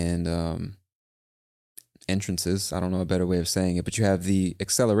and entrances. I don't know a better way of saying it, but you have the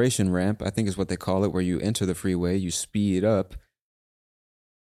acceleration ramp, I think is what they call it, where you enter the freeway, you speed up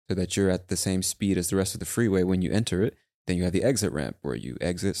so that you're at the same speed as the rest of the freeway when you enter it. Then you have the exit ramp where you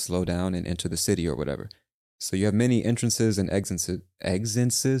exit, slow down, and enter the city or whatever. So you have many entrances and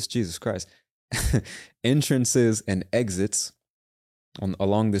exits, Jesus Christ, entrances and exits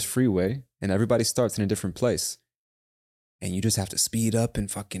along this freeway, and everybody starts in a different place. And you just have to speed up and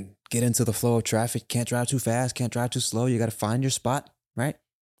fucking get into the flow of traffic. Can't drive too fast, can't drive too slow. You got to find your spot, right?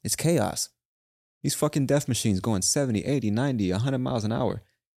 It's chaos. These fucking death machines going 70, 80, 90, 100 miles an hour.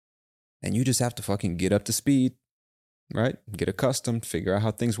 And you just have to fucking get up to speed, right? Get accustomed, figure out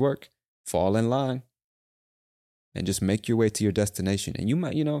how things work, fall in line, and just make your way to your destination. And you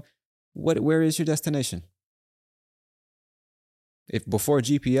might, where is your destination? If before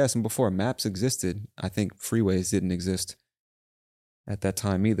GPS and before maps existed, I think freeways didn't exist at that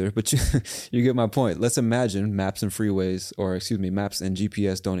time either. But you get my point. Let's imagine maps and freeways, maps and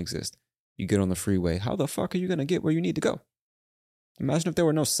GPS don't exist. You get on the freeway. How the fuck are you going to get where you need to go? Imagine if there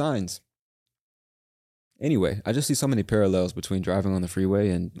were no signs. Anyway, I just see so many parallels between driving on the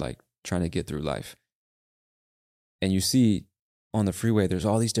freeway and like trying to get through life. And you see on the freeway, there's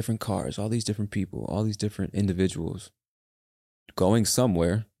all these different cars, all these different people, all these different individuals going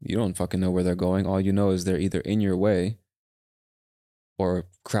somewhere. You don't fucking know where they're going. All you know is they're either in your way or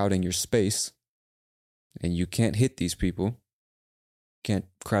crowding your space. And you can't hit these people. Can't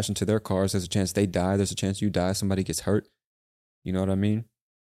crash into their cars. There's a chance they die. There's a chance you die. Somebody gets hurt. You know what I mean?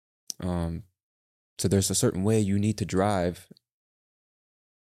 So there's a certain way you need to drive.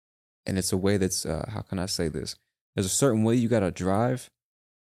 And it's a way that's, how can I say this? There's a certain way you got to drive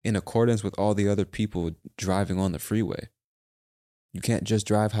in accordance with all the other people driving on the freeway. You can't just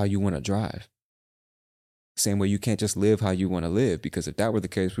drive how you want to drive. Same way you can't just live how you want to live, because if that were the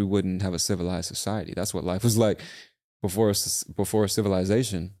case, we wouldn't have a civilized society. That's what life was like before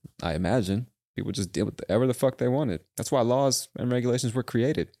civilization, I imagine. People just did whatever the fuck they wanted. That's why laws and regulations were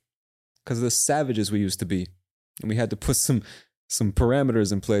created, because of the savages we used to be. And we had to put some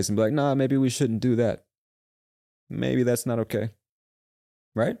parameters in place and be like, nah, maybe we shouldn't do that. Maybe that's not okay.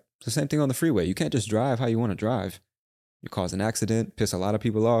 Right? It's the same thing on the freeway. You can't just drive how you want to drive. You cause an accident, piss a lot of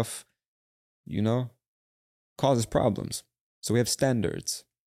people off, causes problems. So we have standards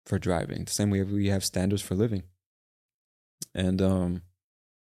for driving, the same way we have standards for living. And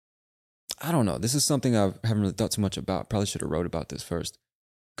I don't know. This is something I haven't really thought too much about. Probably should have wrote about this first,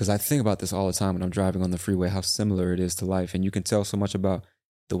 because I think about this all the time when I'm driving on the freeway, how similar it is to life. And you can tell so much about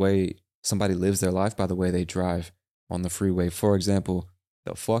the way somebody lives their life by the way they drive on the freeway. For example,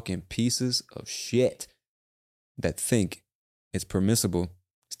 the fucking pieces of shit that think it's permissible,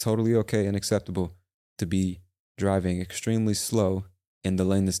 it's totally okay and acceptable to be driving extremely slow in the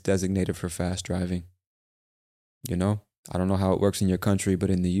lane that's designated for fast driving. I don't know how it works in your country, but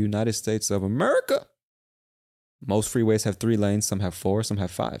in the United States of America, most freeways have 3 lanes. Some have 4, some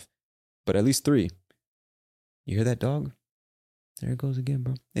have 5, but at least 3. You hear that dog? There it goes again,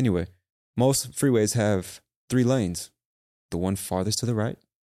 bro. Anyway, most freeways have 3 lanes. The one farthest to the right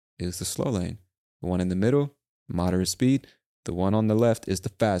is the slow lane. The one in the middle, moderate speed. The one on the left is the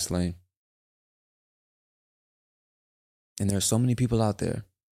fast lane. And there are so many people out there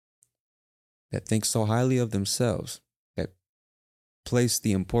that think so highly of themselves, that place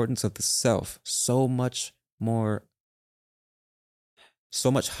the importance of the self so much higher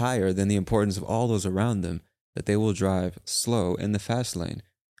than the importance of all those around them, that they will drive slow in the fast lane,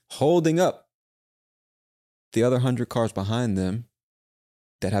 holding up the other 100 cars behind them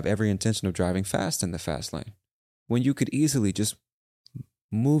that have every intention of driving fast in the fast lane, when you could easily just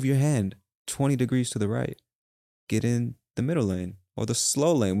move your hand 20 degrees to the right, get in the middle lane or the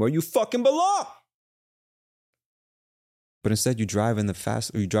slow lane where you fucking belong. But instead you drive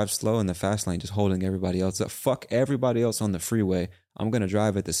slow in the fast lane, just holding everybody else up. Fuck everybody else on the freeway. I'm going to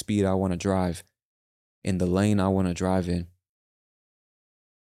drive at the speed I want to drive, in the lane I want to drive in.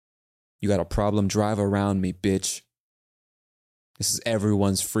 You got a problem? Drive around me, bitch. This is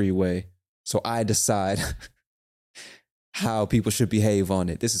everyone's freeway, so I decide how people should behave on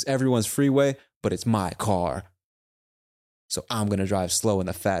it. This is everyone's freeway, but it's my car. So I'm going to drive slow in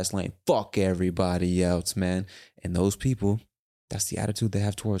the fast lane. Fuck everybody else, man. And those people, that's the attitude they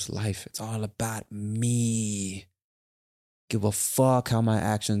have towards life. It's all about me. Give a fuck how my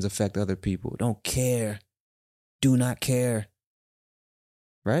actions affect other people. Don't care. Do not care.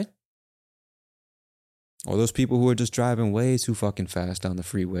 Right? Or those people who are just driving way too fucking fast down the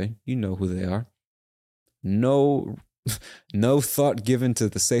freeway. You know who they are. No thought given to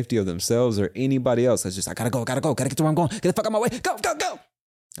the safety of themselves or anybody else. It's just, I gotta go, gotta get to where I'm going. Get the fuck out of my way. Go.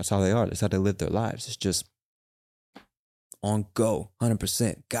 That's how they are. That's how they live their lives. It's just on go,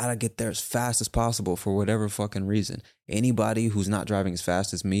 100%. Gotta get there as fast as possible for whatever fucking reason. Anybody who's not driving as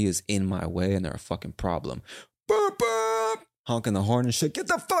fast as me is in my way and they're a fucking problem. Boop, boop. Honking the horn and shit. Get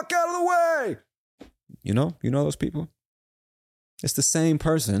the fuck out of the way. You know those people? It's the same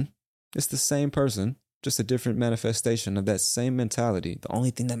person. Just a different manifestation of that same mentality. The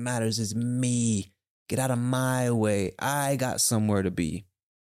only thing that matters is me. Get out of my way. I got somewhere to be.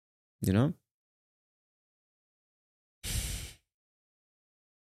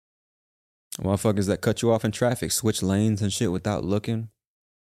 Motherfuckers that cut you off in traffic, switch lanes and shit without looking.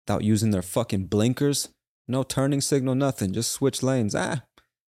 without using their fucking blinkers. No turning signal, nothing. Just switch lanes.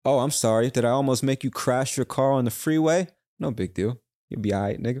 Oh, I'm sorry. Did I almost make you crash your car on the freeway? No big deal. You'll be all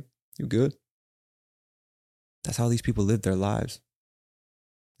right, nigga. You good. That's how these people live their lives.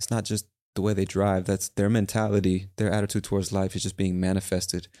 It's not just the way they drive. That's their mentality. Their attitude towards life is just being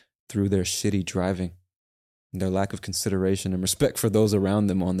manifested through their shitty driving and their lack of consideration and respect for those around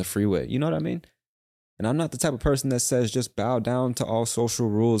them on the freeway. You know what I mean? And I'm not the type of person that says just bow down to all social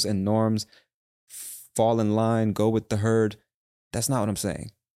rules and norms, fall in line, go with the herd. That's not what I'm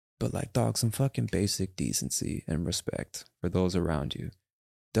saying. But like, dog, some fucking basic decency and respect for those around you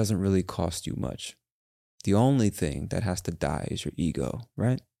doesn't really cost you much. The only thing that has to die is your ego,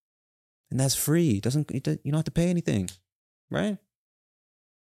 right? And that's free. You don't have to pay anything, right?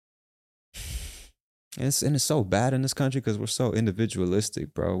 And it's so bad in this country because we're so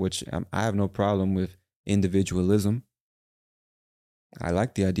individualistic, bro, which I have no problem with individualism. I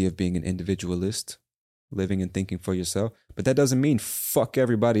like the idea of being an individualist, living and thinking for yourself. But that doesn't mean fuck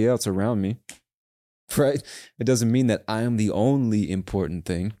everybody else around me, right? It doesn't mean that I am the only important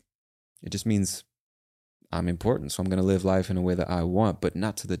thing. It just means I'm important, so I'm going to live life in a way that I want, but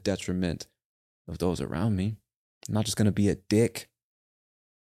not to the detriment of those around me. I'm not just going to be a dick.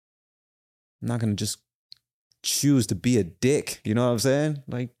 I'm not going to just choose to be a dick. You know what I'm saying?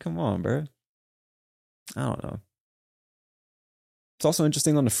 Like, come on, bro. I don't know. It's also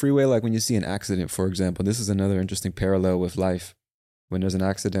interesting on the freeway, like when you see an accident, for example. This is another interesting parallel with life. When there's an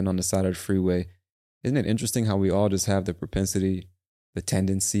accident on the side of the freeway, isn't it interesting how we all just have the propensity, the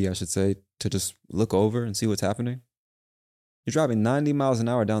tendency, I should say, to just look over and see what's happening? You're driving 90 miles an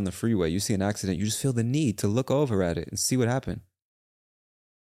hour down the freeway. You see an accident. You just feel the need to look over at it and see what happened.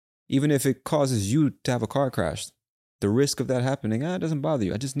 Even if it causes you to have a car crash, the risk of that happening, it doesn't bother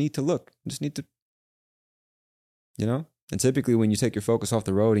you. I just need to look. I just need to, you know? And typically when you take your focus off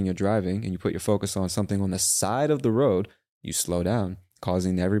the road and you're driving and you put your focus on something on the side of the road, you slow down,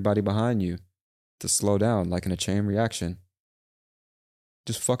 causing everybody behind you to slow down like in a chain reaction.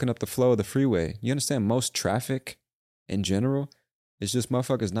 Just fucking up the flow of the freeway. You understand most traffic in general is just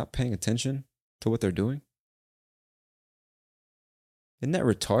motherfuckers not paying attention to what they're doing? Isn't that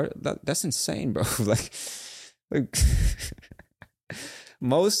retarded? That's insane, bro. like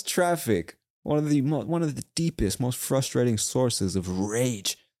most traffic, one of the deepest, most frustrating sources of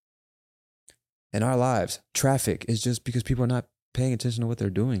rage in our lives, traffic, is just because people are not paying attention to what they're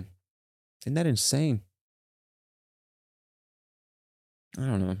doing. Isn't that insane? I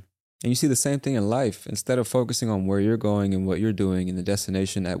don't know. And you see the same thing in life. Instead of focusing on where you're going and what you're doing and the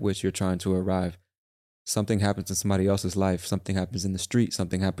destination at which you're trying to arrive, something happens in somebody else's life. Something happens in the street.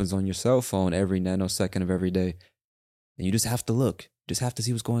 Something happens on your cell phone every nanosecond of every day. And you just have to look. You just have to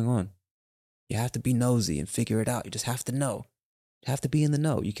see what's going on. You have to be nosy and figure it out. You just have to know. You have to be in the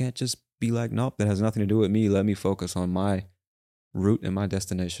know. You can't just be like, nope, that has nothing to do with me. Let me focus on my route and my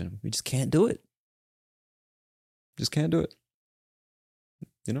destination. We just can't do it. Just can't do it.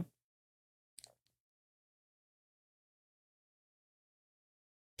 You know?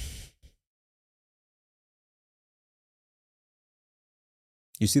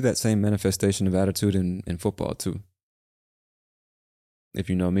 You see that same manifestation of attitude in football too. If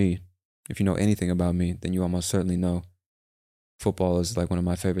you know me, if you know anything about me, then you almost certainly know football is like one of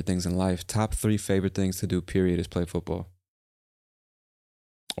my favorite things in life. Top 3 favorite things to do, period, is play football.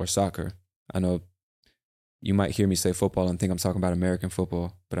 Or soccer. I know you might hear me say football and think I'm talking about American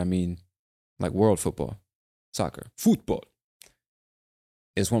football, but I mean like world football, soccer, football.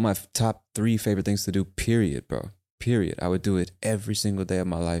 It's one of my top 3 favorite things to do, period, bro. Period. I would do it every single day of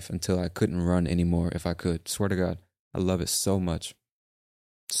my life until I couldn't run anymore if I could. Swear to God. I love it so much.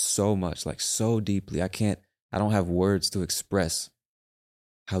 So much, like so deeply. I don't have words to express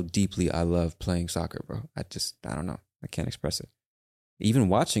how deeply I love playing soccer, bro. I don't know. I can't express it. Even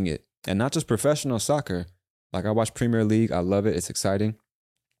watching it, and not just professional soccer. Like I watch Premier League. I love it. It's exciting.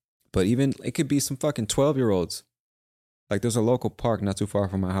 But even, it could be some fucking 12-year-olds. Like there's a local park not too far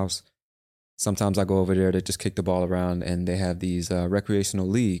from my house. Sometimes I go over there to just kick the ball around, and they have these recreational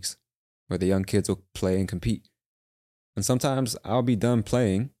leagues where the young kids will play and compete. And sometimes I'll be done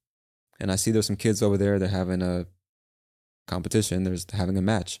playing and I see there's some kids over there that are having a competition. There's having a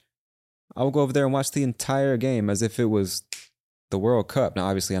match. I will go over there and watch the entire game as if it was the World Cup. Now,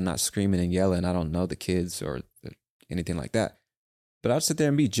 obviously, I'm not screaming and yelling. I don't know the kids or anything like that. But I'll sit there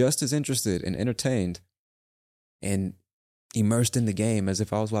and be just as interested and entertained and immersed in the game as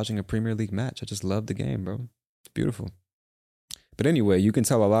if I was watching a Premier League match. I just love the game, bro. It's beautiful. But anyway, you can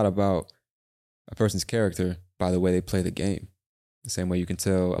tell a lot about a person's character by the way they play the game. The same way you can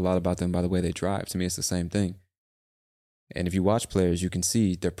tell a lot about them by the way they drive. To me, it's the same thing. And if you watch players, you can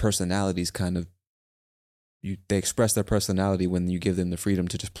see their personalities they express their personality when you give them the freedom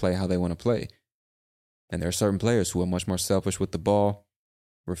to just play how they want to play. And there are certain players who are much more selfish with the ball,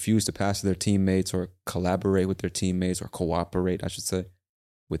 refuse to pass to their teammates or collaborate with their teammates, or cooperate, I should say,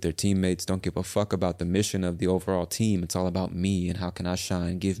 with their teammates, don't give a fuck about the mission of the overall team. It's all about me and how can I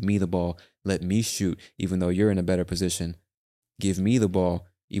shine. Give me the ball. Let me shoot, even though you're in a better position. Give me the ball,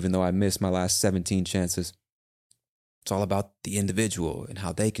 even though I missed my last 17 chances. It's all about the individual and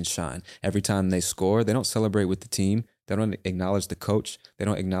how they can shine. Every time they score, they don't celebrate with the team. They don't acknowledge the coach. They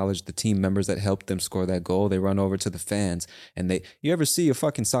don't acknowledge the team members that helped them score that goal. They run over to the fans. And you ever see a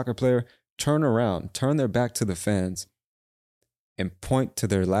fucking soccer player turn around, turn their back to the fans and point to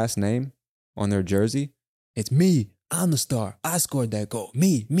their last name on their jersey? It's me. I'm the star. I scored that goal.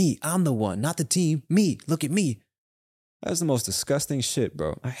 Me. I'm the one, not the team. Me. Look at me. That's the most disgusting shit,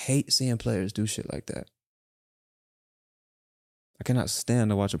 bro. I hate seeing players do shit like that. I cannot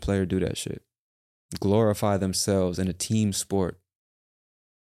stand to watch a player do that shit. Glorify themselves in a team sport.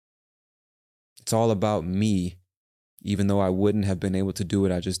 It's all about me, even though I wouldn't have been able to do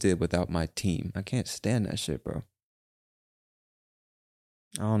what I just did without my team. I can't stand that shit, bro.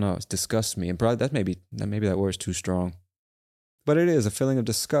 I don't know. It disgusts me. And probably maybe that word's too strong. But it is a feeling of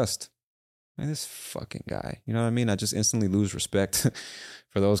disgust. Man, this fucking guy. You know what I mean? I just instantly lose respect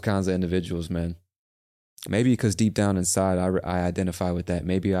for those kinds of individuals, man. Maybe because deep down inside, I identify with that.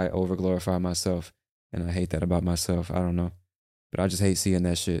 Maybe I overglorify myself, and I hate that about myself. I don't know. But I just hate seeing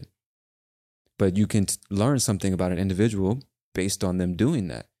that shit. But you can learn something about an individual based on them doing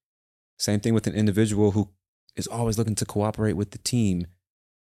that. Same thing with an individual who is always looking to cooperate with the team.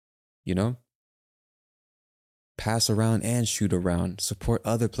 You know? Pass around and shoot around. Support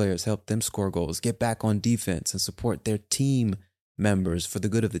other players. Help them score goals. Get back on defense and support their team members for the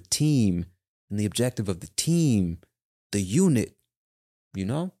good of the team. And the objective of the team, the unit, you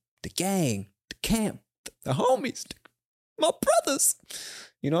know, the gang, the camp, the homies, my brothers.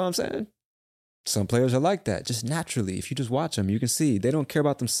 You know what I'm saying? Some players are like that, just naturally. If you just watch them, you can see they don't care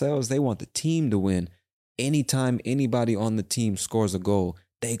about themselves. They want the team to win. Anytime anybody on the team scores a goal,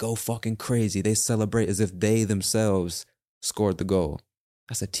 they go fucking crazy. They celebrate as if they themselves scored the goal.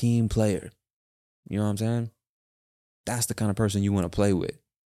 That's a team player. You know what I'm saying? That's the kind of person you want to play with.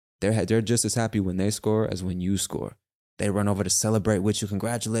 They're just as happy when they score as when you score. They run over to celebrate with you,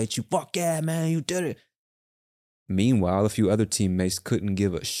 congratulate you. Fuck yeah, man, you did it. Meanwhile, a few other teammates couldn't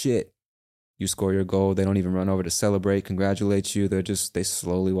give a shit. You score your goal, they don't even run over to celebrate, congratulate you. They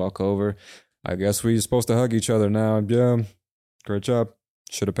slowly walk over. I guess we're supposed to hug each other now. Yeah, great job.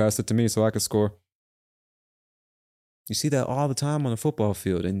 Should have passed it to me so I could score. You see that all the time on the football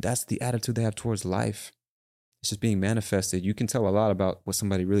field, and that's the attitude they have towards life. It's just being manifested. You can tell a lot about what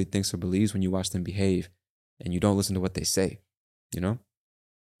somebody really thinks or believes when you watch them behave and you don't listen to what they say, you know?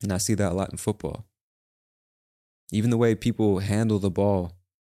 And I see that a lot in football. Even the way people handle the ball.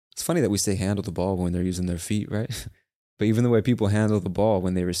 It's funny that we say handle the ball when they're using their feet, right? But even the way people handle the ball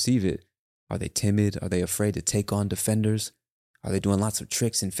when they receive it. Are they timid? Are they afraid to take on defenders? Are they doing lots of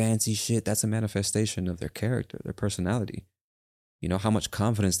tricks and fancy shit? That's a manifestation of their character, their personality. You know, how much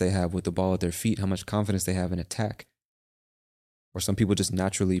confidence they have with the ball at their feet, how much confidence they have in attack. Or some people just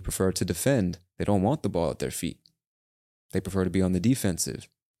naturally prefer to defend. They don't want the ball at their feet. They prefer to be on the defensive,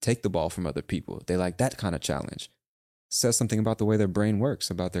 take the ball from other people. They like that kind of challenge. It says something about the way their brain works,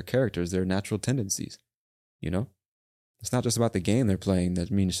 about their characters, their natural tendencies. You know? It's not just about the game they're playing.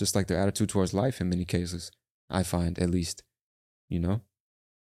 That means it's just like their attitude towards life in many cases. I find, at least. You know?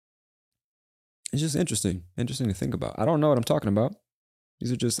 It's just interesting to think about. I don't know what I'm talking about. These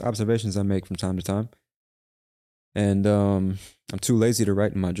are just observations I make from time to time. And I'm too lazy to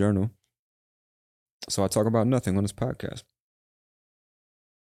write in my journal. So I talk about nothing on this podcast.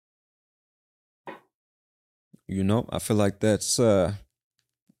 You know, I feel like that's a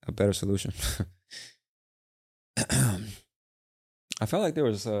better solution. I felt like there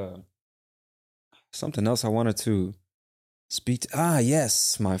was something else I wanted to speak to.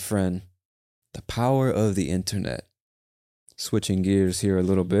 Yes, my friend. The power of the internet. Switching gears here a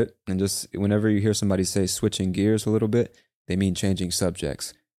little bit. And just whenever you hear somebody say switching gears a little bit, they mean changing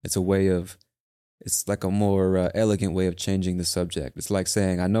subjects. It's like a more elegant way of changing the subject. It's like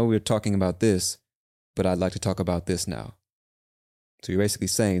saying, I know we're talking about this, but I'd like to talk about this now. So you're basically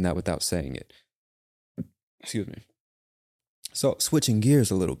saying that without saying it. Excuse me. So switching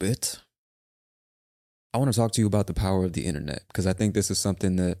gears a little bit, I want to talk to you about the power of the internet, because I think this is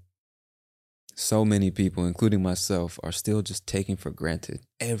something that so many people, including myself, are still just taking for granted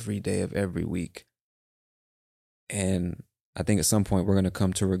every day of every week. And I think at some point we're going to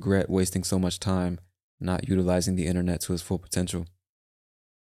come to regret wasting so much time not utilizing the internet to its full potential.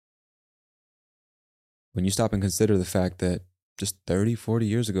 When you stop and consider the fact that just 30, 40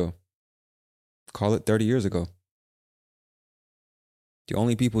 years ago, call it 30 years ago, the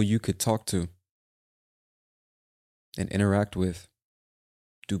only people you could talk to and interact with,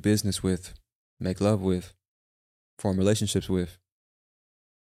 do business with, make love with, form relationships with,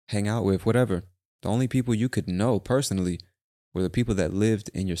 hang out with, whatever, the only people you could know personally were the people that lived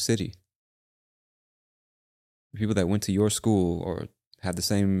in your city. The people that went to your school or had the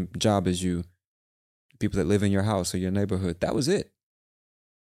same job as you, the people that live in your house or your neighborhood. That was it.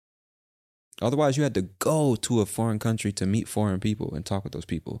 Otherwise, you had to go to a foreign country to meet foreign people and talk with those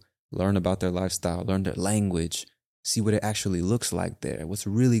people, learn about their lifestyle, learn their language, see what it actually looks like there, what's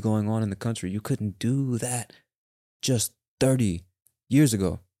really going on in the country. You couldn't do that just 30 years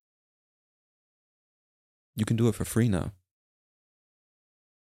ago. You can do it for free now.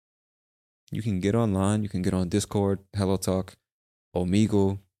 You can get online, you can get on Discord, HelloTalk,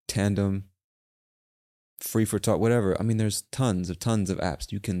 Omegle, Tandem, Free for Talk, whatever. I mean, there's tons of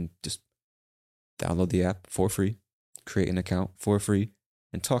apps. You can just download the app for free, create an account for free,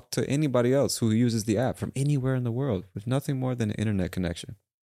 and talk to anybody else who uses the app from anywhere in the world with nothing more than an internet connection.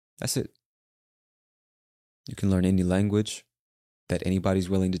 That's it. You can learn any language that anybody's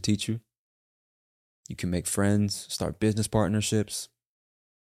willing to teach you. You can make friends, start business partnerships,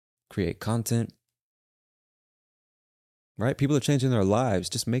 create content. Right? People are changing their lives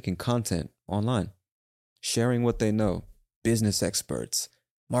just making content online, sharing what they know. Business experts,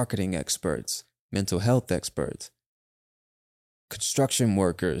 marketing experts, mental health experts, construction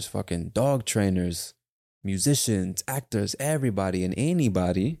workers, fucking dog trainers, musicians, actors, everybody and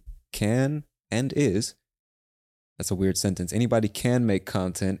anybody can and is. That's a weird sentence. Anybody can make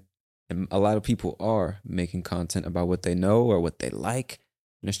content, and a lot of people are making content about what they know or what they like,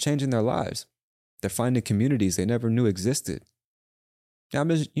 and it's changing their lives. They're finding communities they never knew existed. Now,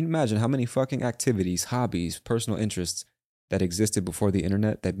 you imagine how many fucking activities, hobbies, personal interests that existed before the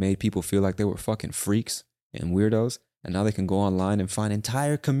internet that made people feel like they were fucking freaks and weirdos, and now they can go online and find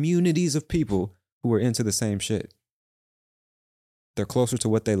entire communities of people who are into the same shit. They're closer to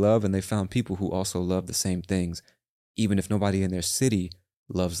what they love, and they found people who also love the same things, even if nobody in their city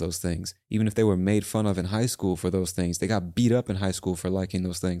loves those things. Even if they were made fun of in high school for those things, they got beat up in high school for liking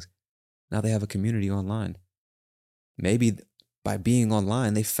those things. Now they have a community online. Maybe by being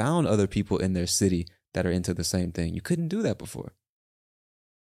online, they found other people in their city that are into the same thing. You couldn't do that before.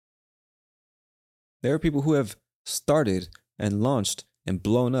 There are people who have started and launched and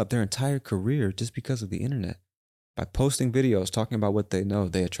blown up their entire career just because of the internet. By posting videos, talking about what they know,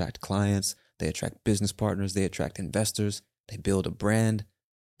 they attract clients, they attract business partners, they attract investors, they build a brand,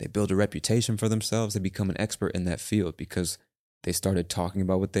 they build a reputation for themselves, they become an expert in that field because they started talking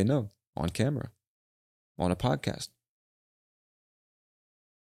about what they know on camera, on a podcast.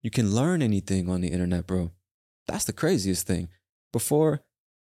 You can learn anything on the internet, bro. That's the craziest thing. Before,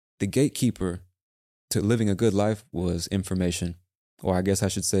 the gatekeeper to living a good life was information, or I guess I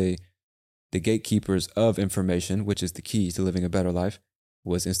should say the gatekeepers of information, which is the key to living a better life,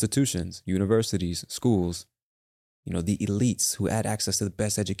 was institutions, universities, schools, the elites who had access to the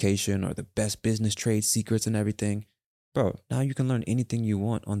best education or the best business trade secrets and everything. Bro, now you can learn anything you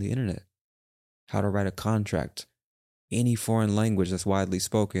want on the internet. How to write a contract, any foreign language that's widely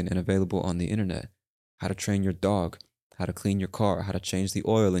spoken and available on the internet. How to train your dog, how to clean your car, how to change the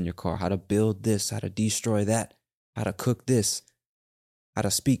oil in your car, how to build this, how to destroy that, how to cook this, how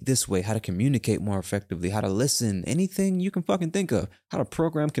to speak this way, how to communicate more effectively, how to listen, anything you can fucking think of, how to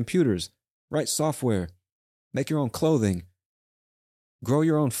program computers, write software, make your own clothing, grow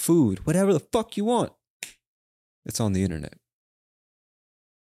your own food, whatever the fuck you want. It's on the internet.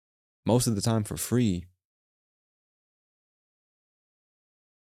 Most of the time for free.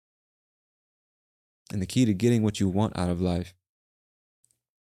 And the key to getting what you want out of life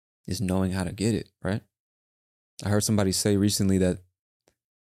is knowing how to get it, right? I heard somebody say recently that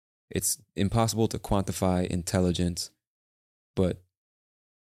it's impossible to quantify intelligence, but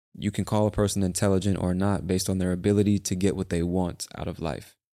you can call a person intelligent or not based on their ability to get what they want out of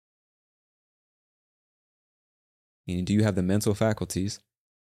life. Meaning, do you have the mental faculties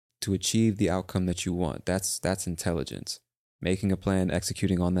to achieve the outcome that you want? That's intelligence. Making a plan,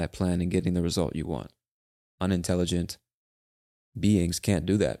 executing on that plan, and getting the result you want. Unintelligent beings can't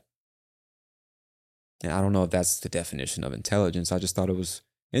do that. And I don't know if that's the definition of intelligence. I just thought it was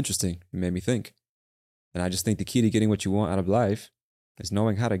interesting. It made me think. And I just think the key to getting what you want out of life is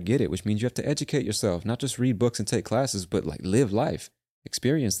knowing how to get it, which means you have to educate yourself, not just read books and take classes, but like live life,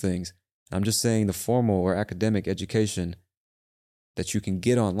 experience things. I'm just saying the formal or academic education that you can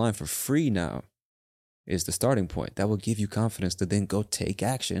get online for free now is the starting point. That will give you confidence to then go take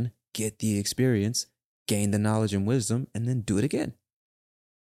action, get the experience, gain the knowledge and wisdom, and then do it again.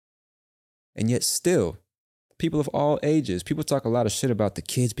 And yet still, people of all ages, people talk a lot of shit about the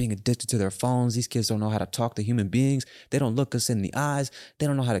kids being addicted to their phones. These kids don't know how to talk to human beings. They don't look us in the eyes. They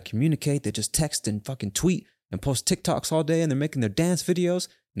don't know how to communicate. They just text and fucking tweet and post TikToks all day, and they're making their dance videos.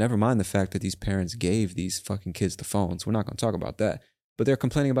 Never mind the fact that these parents gave these fucking kids the phones. We're not going to talk about that. But they're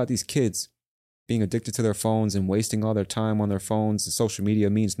complaining about these kids being addicted to their phones and wasting all their time on their phones. And social media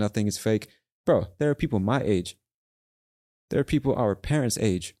means nothing. It's fake. Bro, there are people my age. There are people our parents'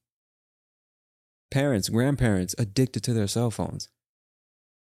 age. Parents, grandparents addicted to their cell phones.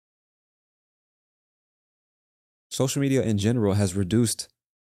 Social media in general has reduced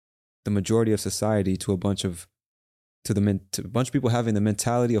the majority of society to a bunch of people having the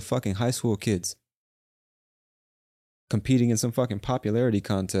mentality of fucking high school kids, competing in some fucking popularity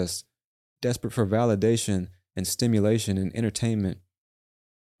contest, desperate for validation and stimulation and entertainment,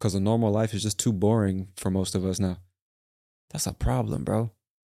 because a normal life is just too boring for most of us now. That's a problem, bro.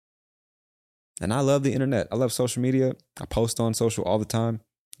 And I love the internet. I love social media. I post on social all the time.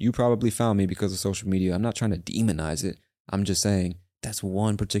 You probably found me because of social media. I'm not trying to demonize it. I'm just saying that's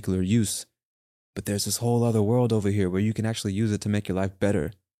one particular use. But there's this whole other world over here where you can actually use it to make your life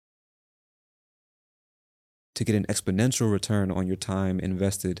better, to get an exponential return on your time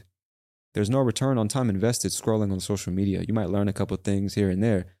invested. There's no return on time invested scrolling on social media. You might learn a couple of things here and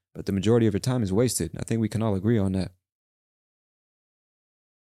there, but the majority of your time is wasted. I think we can all agree on that.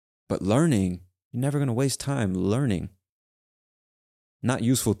 But learning, you're never going to waste time learning. Not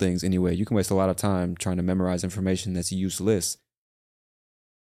useful things anyway. You can waste a lot of time trying to memorize information that's useless.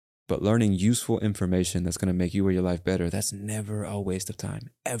 But learning useful information that's going to make you or your life better, that's never a waste of time.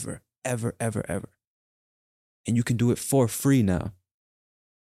 Ever, ever, ever, ever. And you can do it for free now.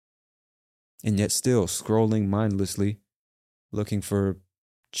 And yet still, scrolling mindlessly, looking for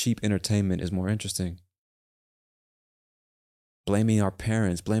cheap entertainment is more interesting. Blaming our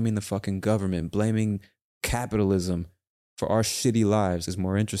parents, blaming the fucking government, blaming capitalism for our shitty lives is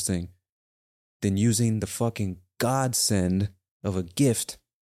more interesting than using the fucking godsend of a gift,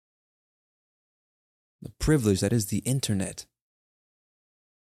 the privilege that is the internet.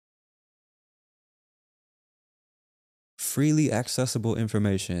 Freely accessible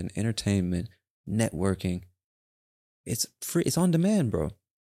information, entertainment, networking. It's free. It's on demand, bro.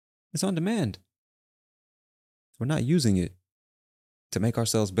 It's on demand. We're not using it to make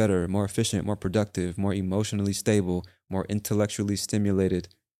ourselves better, more efficient, more productive, more emotionally stable, more intellectually stimulated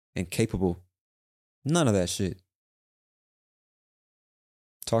and capable. None of that shit.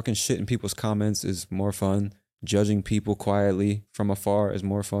 Talking shit in people's comments is more fun. Judging people quietly from afar is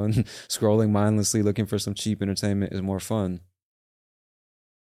more fun. Scrolling mindlessly looking for some cheap entertainment is more fun.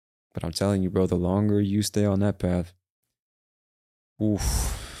 But I'm telling you, bro, the longer you stay on that path, the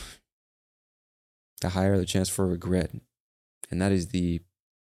higher the chance for regret. And that is the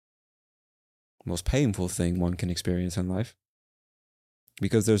most painful thing one can experience in life.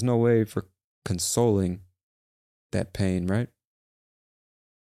 Because there's no way for consoling that pain, right?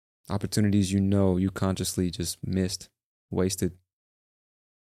 Opportunities you consciously just missed, wasted,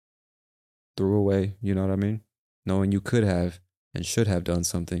 threw away, you know what I mean? Knowing you could have and should have done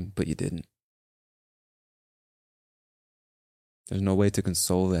something, but you didn't. There's no way to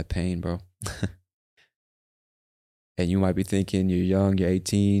console that pain, bro. And you might be thinking you're young, you're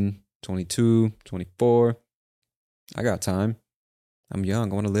 18, 22, 24. I got time. I'm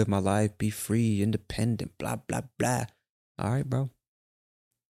young. I want to live my life, be free, independent, blah, blah, blah. All right, bro.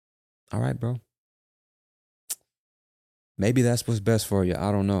 Maybe that's what's best for you.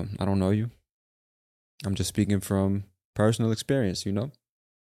 I don't know. I don't know you. I'm just speaking from personal experience, you know?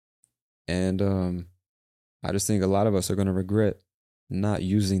 And I just think a lot of us are going to regret not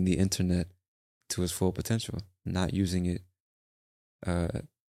using the internet to its full potential, not using it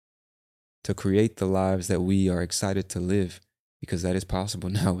to create the lives that we are excited to live, because that is possible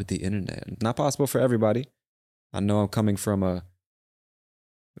now with the internet. Not possible for everybody. I know I'm coming from a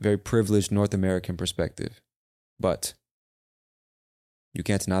very privileged North American perspective, but you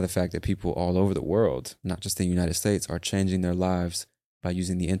can't deny the fact that people all over the world, not just the United States, are changing their lives by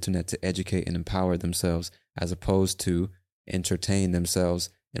using the internet to educate and empower themselves, as opposed to entertain themselves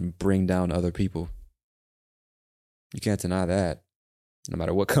and bring down other people. You can't deny that. No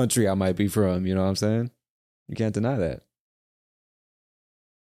matter what country I might be from, you know what I'm saying? You can't deny that.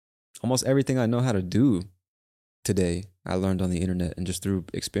 Almost everything I know how to do today, I learned on the internet and just through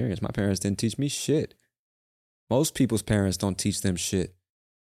experience. My parents didn't teach me shit. Most people's parents don't teach them shit.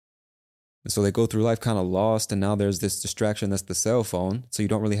 And so they go through life kind of lost, and now there's this distraction that's the cell phone. So you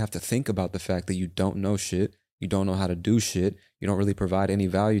don't really have to think about the fact that you don't know shit. You don't know how to do shit. You don't really provide any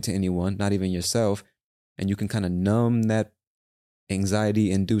value to anyone, not even yourself. And you can kind of numb that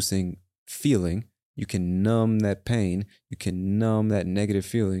anxiety-inducing feeling. You can numb that pain. You can numb that negative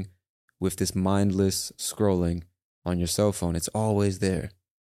feeling with this mindless scrolling on your cell phone. It's always there.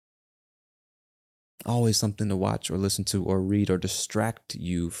 Always something to watch or listen to or read or distract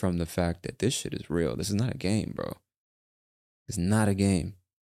you from the fact that this shit is real. This is not a game, bro. It's not a game.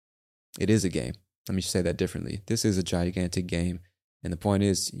 It is a game. Let me say that differently. This is a gigantic game. And the point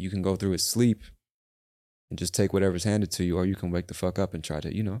is, you can go through it sleep and just take whatever's handed to you, or you can wake the fuck up and try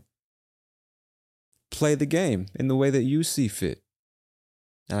to, play the game in the way that you see fit.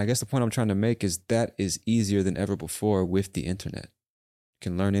 And I guess the point I'm trying to make is that is easier than ever before with the internet. You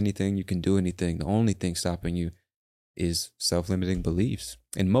can learn anything, you can do anything. The only thing stopping you is self-limiting beliefs.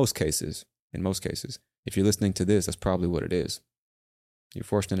 In most cases, if you're listening to this, that's probably what it is. You're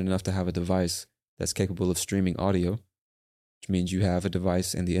fortunate enough to have a device that's capable of streaming audio, which means you have a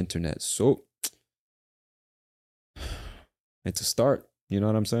device and the internet. So it's a start. You know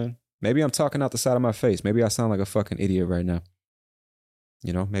what I'm saying? Maybe I'm talking out the side of my face. Maybe I sound like a fucking idiot right now.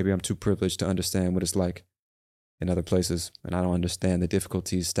 Maybe I'm too privileged to understand what it's like in other places, and I don't understand the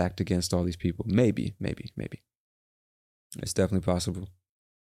difficulties stacked against all these people. Maybe. It's definitely possible.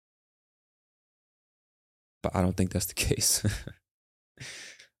 But I don't think that's the case.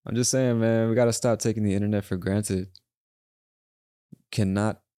 I'm just saying, man, we got to stop taking the internet for granted.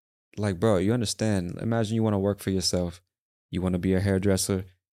 Cannot, bro, you understand. Imagine you want to work for yourself. You want to be a hairdresser,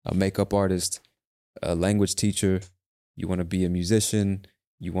 a makeup artist, a language teacher. You want to be a musician.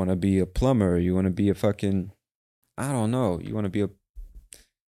 You want to be a plumber. You want to be a fucking, I don't know. You want to be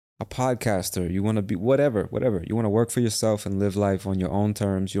a podcaster. You want to be whatever. You want to work for yourself and live life on your own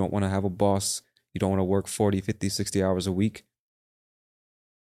terms. You don't want to have a boss. You don't want to work 40, 50, 60 hours a week.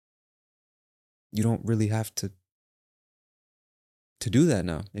 You don't really have to do that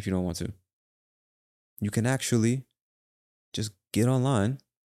now if you don't want to. You can actually just get online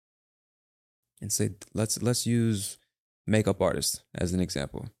and say, let's use makeup artist as an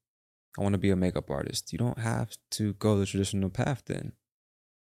example. I want to be a makeup artist. You don't have to go the traditional path then.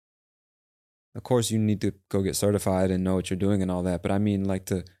 Of course, you need to go get certified and know what you're doing and all that. But I mean,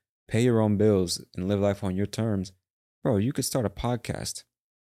 to pay your own bills and live life on your terms. Bro, you could start a podcast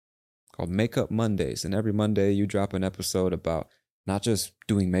called Makeup Mondays. And every Monday you drop an episode about not just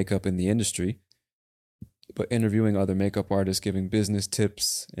doing makeup in the industry, but interviewing other makeup artists, giving business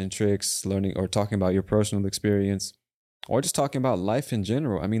tips and tricks, learning or talking about your personal experience, or just talking about life in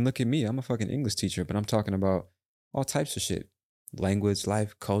general. I mean, look at me. I'm a fucking English teacher, but I'm talking about all types of shit. Language,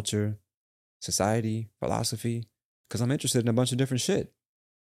 life, culture, society, philosophy, because I'm interested in a bunch of different shit.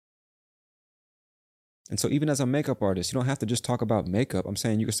 And so even as a makeup artist, you don't have to just talk about makeup. I'm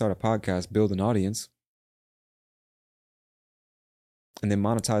saying you can start a podcast, build an audience, and then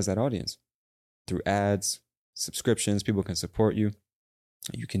monetize that audience through ads, subscriptions. People can support you.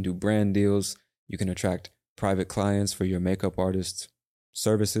 You can do brand deals. You can attract private clients for your makeup artist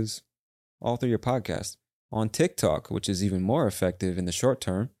services, all through your podcast. On TikTok, which is even more effective in the short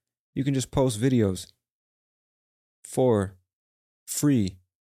term, you can just post videos for free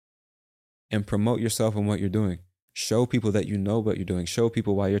and promote yourself and what you're doing. Show people that you know what you're doing. Show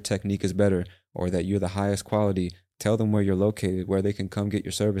people why your technique is better or that you're the highest quality. Tell them where you're located, where they can come get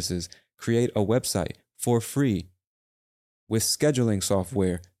your services. Create a website for free with scheduling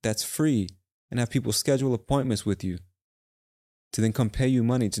software that's free and have people schedule appointments with you to then come pay you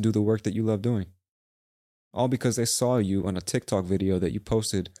money to do the work that you love doing. All because they saw you on a TikTok video that you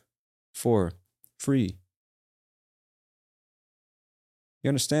posted for free. You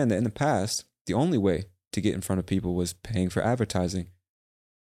understand that in the past, the only way to get in front of people was paying for advertising.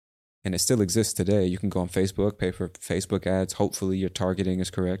 And it still exists today. You can go on Facebook, pay for Facebook ads. Hopefully your targeting is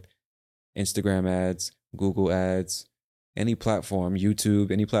correct. Instagram ads, Google ads, any platform,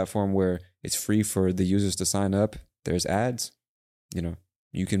 YouTube, any platform where it's free for the users to sign up. There's ads.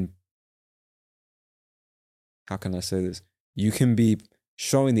 You can, how can I say this? You can be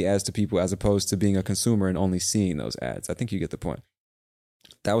showing the ads to people as opposed to being a consumer and only seeing those ads. I think you get the point.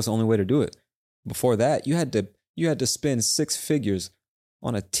 That was the only way to do it. Before that, you had to spend 6 figures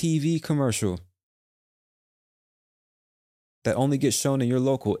on a TV commercial that only gets shown in your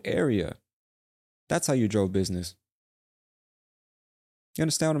local area. That's how you drove business. You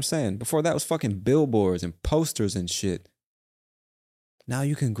understand what I'm saying? Before that was fucking billboards and posters and shit. Now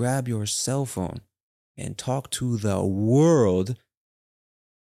you can grab your cell phone and talk to the world.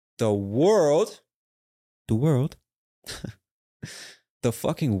 The world the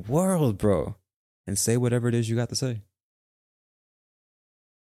fucking world, bro, and say whatever it is you got to say.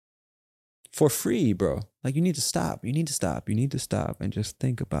 For free, bro. Like, you need to stop. You need to stop. You need to stop and just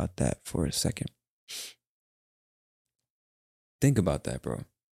think about that for a second. Think about that, bro.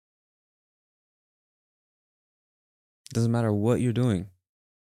 Doesn't matter what you're doing.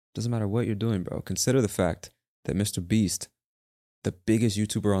 Doesn't matter what you're doing, bro. Consider the fact that Mr. Beast, the biggest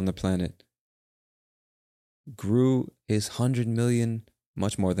YouTuber on the planet, grew his 100 million,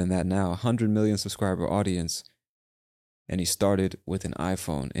 much more than that now, 100 million subscriber audience. And he started with an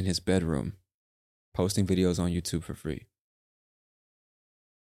iPhone in his bedroom, posting videos on YouTube for free.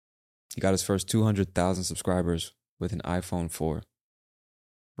 He got his first 200,000 subscribers with an iPhone 4,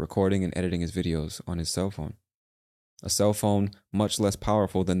 recording and editing his videos on his cell phone. A cell phone much less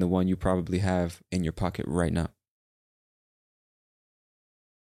powerful than the one you probably have in your pocket right now.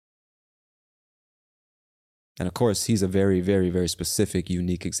 And of course, he's a very, very, very specific,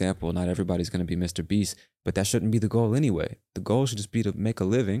 unique example. Not everybody's going to be Mr. Beast, but that shouldn't be the goal anyway. The goal should just be to make a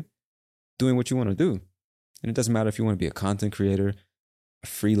living doing what you want to do. And it doesn't matter if you want to be a content creator, a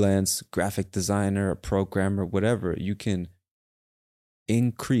freelance graphic designer, a programmer, whatever. You can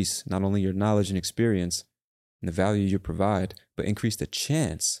increase not only your knowledge and experience and the value you provide, but increase the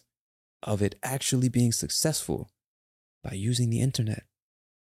chance of it actually being successful by using the internet.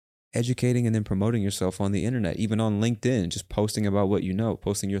 Educating and then promoting yourself on the internet, even on LinkedIn, just posting about what you know,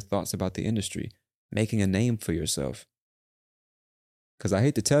 posting your thoughts about the industry, making a name for yourself. Because I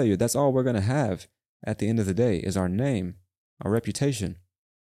hate to tell you, that's all we're going to have at the end of the day is our name, our reputation.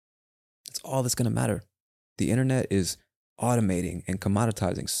 That's all that's going to matter. The internet is automating and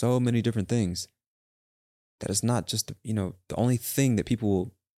commoditizing so many different things that it's not just, the only thing that people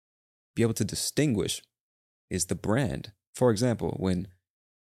will be able to distinguish is the brand. For example,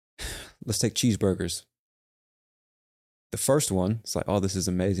 let's take cheeseburgers. The first one, it's like, oh, this is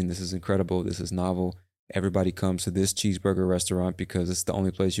amazing. This is incredible. This is novel. Everybody comes to this cheeseburger restaurant because it's the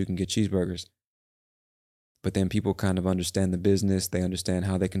only place you can get cheeseburgers. But then people kind of understand the business. They understand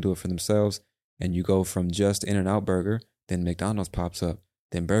how they can do it for themselves. And you go from just In-N-Out Burger, then McDonald's pops up,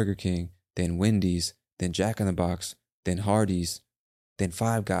 then Burger King, then Wendy's, then Jack in the Box, then Hardee's, then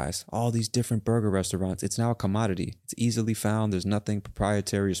Five Guys, all these different burger restaurants. It's now a commodity. It's easily found. There's nothing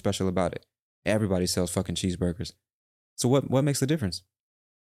proprietary or special about it. Everybody sells fucking cheeseburgers. So what makes the difference?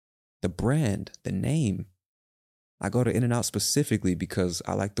 The brand, the name. I go to In-N-Out specifically because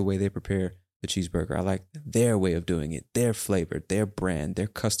I like the way they prepare the cheeseburger. I like their way of doing it, their flavor, their brand, their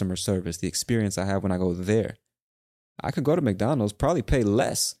customer service, the experience I have when I go there. I could go to McDonald's, probably pay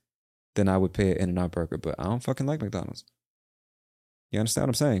less than I would pay at In-N-Out Burger, but I don't fucking like McDonald's. You understand what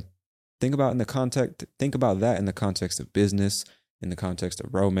I'm saying? Think about that in the context of business, in the context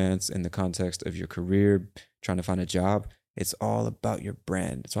of romance, in the context of your career, trying to find a job. It's all about your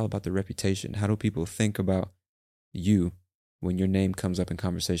brand. It's all about the reputation. How do people think about you when your name comes up in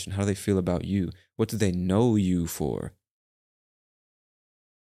conversation? How do they feel about you? What do they know you for?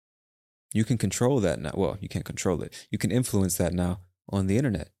 You can control that now. Well, you can't control it. You can influence that now on the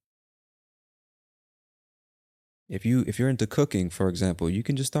internet. If you're into cooking, for example, you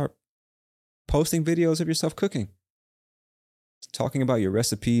can just start posting videos of yourself cooking. Talking about your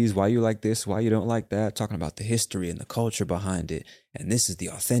recipes, why you like this, why you don't like that, talking about the history and the culture behind it. And this is the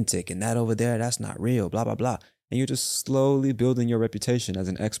authentic, and that over there, that's not real, blah, blah, blah. And you're just slowly building your reputation as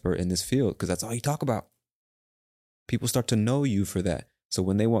an expert in this field because that's all you talk about. People start to know you for that. So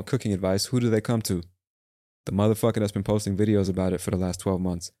when they want cooking advice, who do they come to? The motherfucker that's been posting videos about it for the last 12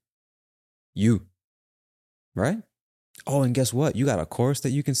 months. You. Right? Oh, and guess what? You got a course that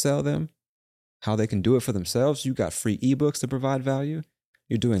you can sell them. How they can do it for themselves. You got free ebooks to provide value.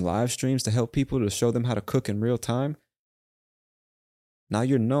 You're doing live streams to help people to show them how to cook in real time. Now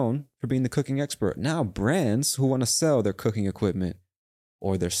you're known for being the cooking expert. Now brands who want to sell their cooking equipment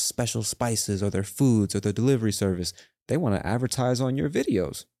or their special spices or their foods or their delivery service, they want to advertise on your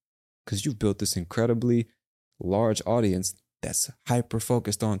videos because you've built this incredibly large audience that's hyper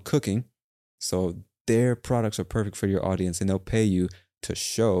focused on cooking. So their products are perfect for your audience and they'll pay you to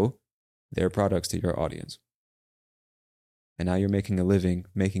show their products to your audience. And now you're making a living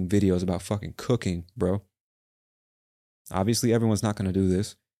making videos about fucking cooking, bro. Obviously, everyone's not going to do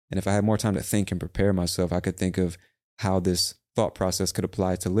this. And if I had more time to think and prepare myself, I could think of how this thought process could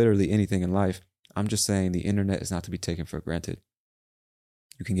apply to literally anything in life. I'm just saying the internet is not to be taken for granted.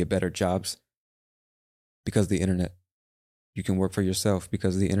 You can get better jobs because of the internet. You can work for yourself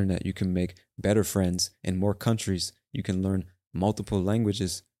because of the internet. You can make better friends in more countries. You can learn multiple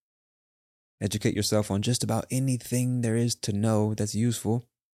languages. Educate yourself on just about anything there is to know that's useful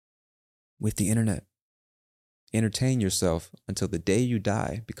with the internet. entertain yourself until the day you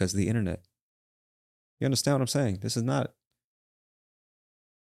die because of the internet. You understand what I'm saying? This is not,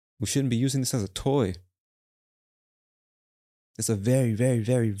 we shouldn't be using this as a toy. It's a very, very,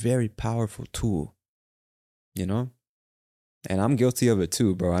 very, very powerful tool, you know? And I'm guilty of it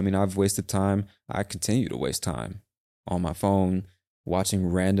too, bro. I mean, I've wasted time. I continue to waste time on my phone, watching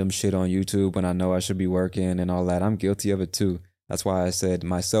random shit on YouTube when I know I should be working and all that. I'm guilty of it too. That's why I said,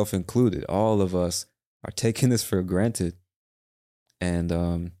 myself included, all of us are taking this for granted. And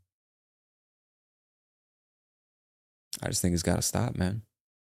I just think it's got to stop, man.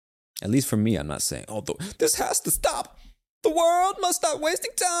 At least for me, I'm not saying, oh, this has to stop. The world must stop wasting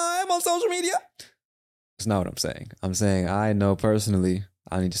time on social media. That's not what I'm saying. I'm saying I know personally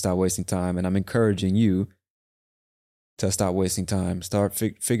I need to stop wasting time, and I'm encouraging you to stop wasting time. Start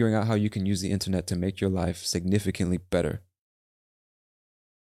figuring out how you can use the internet to make your life significantly better.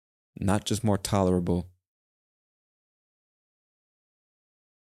 Not just more tolerable.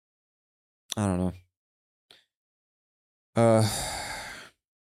 I don't know. I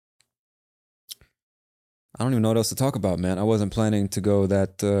don't even know what else to talk about, man. I wasn't planning to go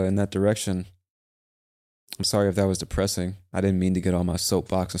that in that direction. I'm sorry if that was depressing. I didn't mean to get on my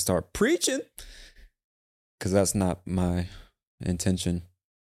soapbox and start preaching, because that's not my intention.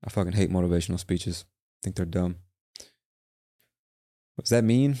 I fucking hate motivational speeches. I think they're dumb. What does that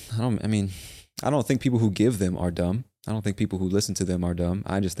mean? I don't think people who give them are dumb. I don't think people who listen to them are dumb.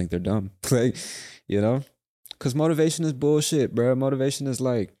 I just think they're dumb. Like, you know? Because motivation is bullshit, bro. Motivation is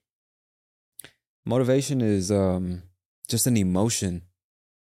just an emotion.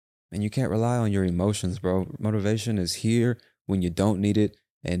 And you can't rely on your emotions, bro. Motivation is here when you don't need it.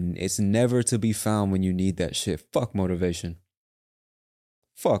 And it's never to be found when you need that shit. Fuck motivation.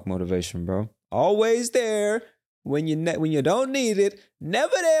 Fuck motivation, bro. Always there when you don't need it.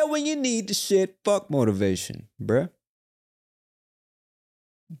 Never there when you need the shit. Fuck motivation, bruh.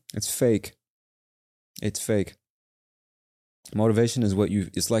 It's fake. It's fake. Motivation is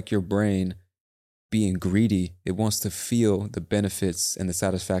it's like your brain being greedy. It wants to feel the benefits and the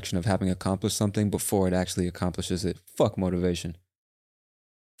satisfaction of having accomplished something before it actually accomplishes it. Fuck motivation.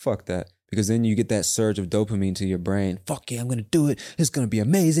 Fuck that. Because then you get that surge of dopamine to your brain. Fuck yeah, I'm going to do it. It's going to be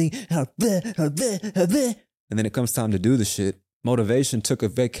amazing. And then it comes time to do the shit. Motivation took a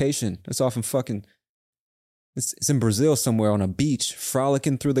vacation. It's off in fucking... It's in Brazil somewhere on a beach,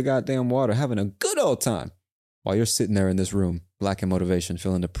 frolicking through the goddamn water, having a good old time. While you're sitting there in this room, lacking motivation,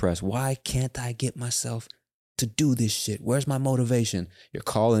 feeling depressed. Why can't I get myself to do this shit? Where's my motivation? You're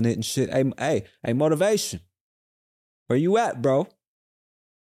calling it and shit. Hey, motivation. Where you at, bro?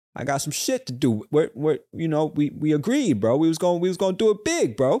 I got some shit to do. We agreed, bro. We was gonna do it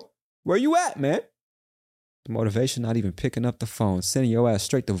big, bro. Where you at, man? The motivation not even picking up the phone, sending your ass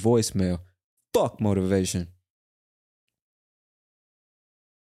straight to voicemail. Fuck motivation.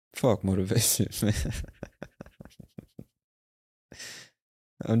 Fuck motivation, man.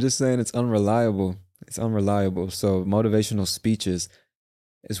 I'm just saying it's unreliable. It's unreliable. So motivational speeches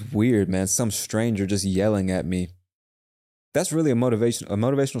is weird, man. Some stranger just yelling at me. That's really a motivation. A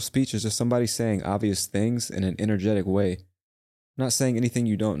motivational speech is just somebody saying obvious things in an energetic way. I'm not saying anything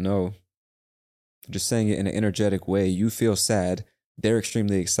you don't know. I'm just saying it in an energetic way. You feel sad. They're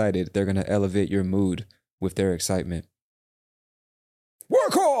extremely excited. They're going to elevate your mood with their excitement.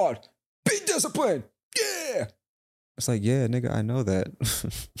 Work hard. Be disciplined. Yeah. It's like, yeah, nigga, I know that.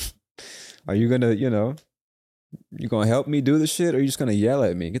 Are you going to, you going to help me do the shit, or are you just going to yell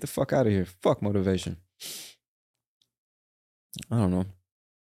at me? Get the fuck out of here. Fuck motivation. I don't know.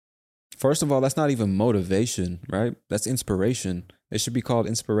 First of all, that's not even motivation, right? That's inspiration. It should be called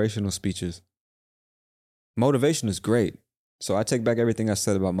inspirational speeches. Motivation is great. So I take back everything I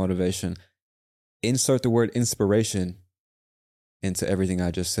said about motivation. Insert the word inspiration into everything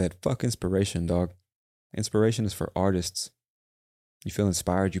I just said. Fuck inspiration, dog. Inspiration is for artists. You feel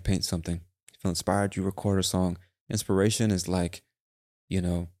inspired, you paint something. You feel inspired, you record a song. Inspiration is like,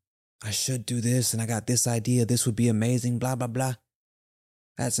 I should do this and I got this idea. This would be amazing, blah, blah, blah.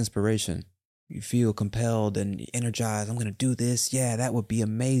 That's inspiration. You feel compelled and energized. I'm going to do this. Yeah, that would be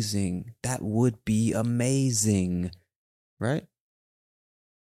amazing. That would be amazing. Right?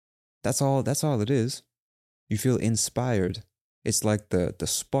 That's all it is. You feel inspired. It's like the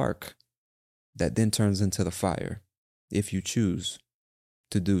spark that then turns into the fire. If you choose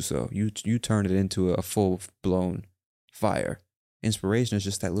to do so, you turn it into a full-blown fire. Inspiration is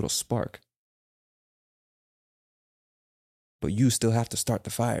just that little spark. But you still have to start the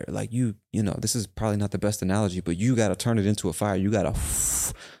fire. Like this is probably not the best analogy, but you got to turn it into a fire. You got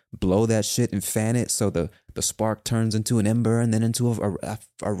to blow that shit and fan it so the spark turns into an ember and then into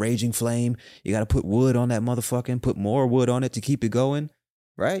a raging flame. You got to put wood on that motherfucking, put more wood on it to keep it going,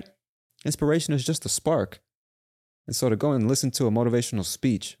 right? Inspiration is just a spark. And so to go and listen to a motivational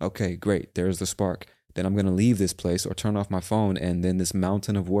speech, okay, great, there's the spark. Then I'm going to leave this place or turn off my phone, and then this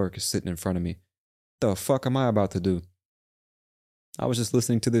mountain of work is sitting in front of me. The fuck am I about to do? I was just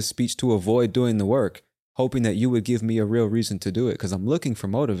listening to this speech to avoid doing the work, hoping that you would give me a real reason to do it, because I'm looking for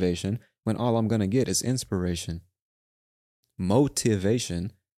motivation when all I'm going to get is inspiration.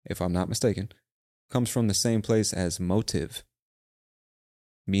 Motivation, if I'm not mistaken, comes from the same place as motive,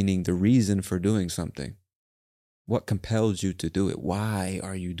 meaning the reason for doing something. What compels you to do it? Why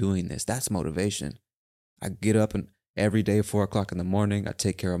are you doing this? That's motivation. I get up and every day, 4 o'clock in the morning, I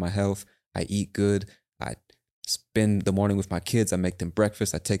take care of my health. I eat good. I spend the morning with my kids. I make them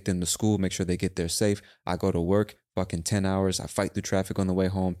breakfast. I take them to school, make sure they get there safe. I go to work, fucking 10 hours. I fight through traffic on the way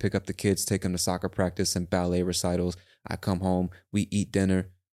home, pick up the kids, take them to soccer practice and ballet recitals. I come home. We eat dinner.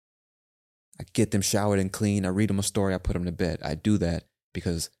 I get them showered and clean. I read them a story. I put them to bed. I do that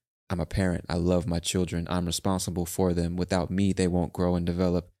because I'm a parent. I love my children. I'm responsible for them. Without me, they won't grow and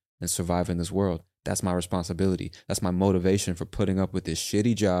develop and survive in this world. That's my responsibility. That's my motivation for putting up with this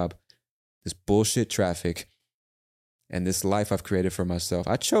shitty job, this bullshit traffic, and this life I've created for myself.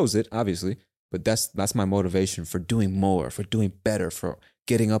 I chose it, obviously, but that's my motivation for doing more, for doing better, for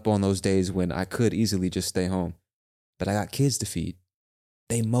getting up on those days when I could easily just stay home. But I got kids to feed.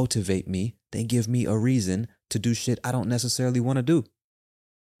 They motivate me. They give me a reason to do shit I don't necessarily want to do.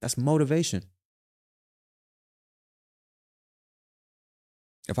 That's motivation.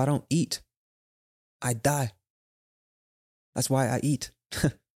 If I don't eat, I die. That's why I eat.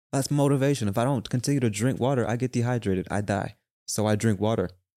 That's motivation. If I don't continue to drink water, I get dehydrated. I die. So I drink water.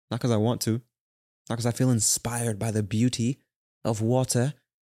 Not because I want to. Not because I feel inspired by the beauty of water.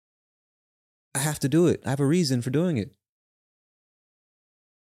 I have to do it. I have a reason for doing it.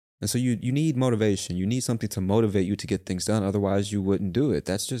 And so you need motivation. You need something to motivate you to get things done. Otherwise, you wouldn't do it.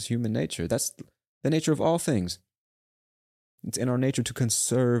 That's just human nature. That's the nature of all things. It's in our nature to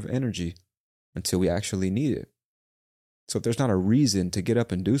conserve energy until we actually need it. So if there's not a reason to get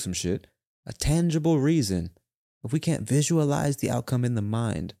up and do some shit, a tangible reason, if we can't visualize the outcome in the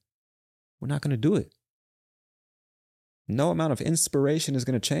mind, we're not going to do it. No amount of inspiration is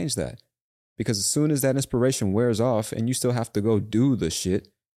going to change that. Because as soon as that inspiration wears off and you still have to go do the shit,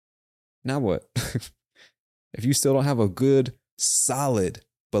 now what? If you still don't have a good, solid,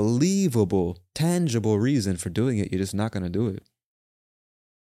 believable, tangible reason for doing it, you're just not going to do it.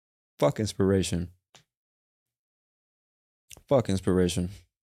 Fuck inspiration. Fuck inspiration.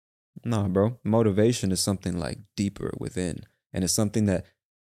 Nah, bro. Motivation is something like deeper within. And it's something that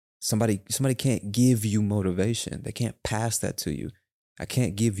somebody can't give you motivation. They can't pass that to you. I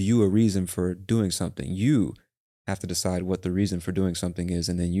can't give you a reason for doing something. You have to decide what the reason for doing something is,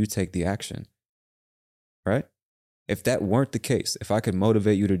 and then you take the action. Right? If that weren't the case, if I could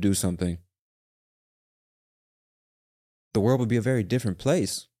motivate you to do something, the world would be a very different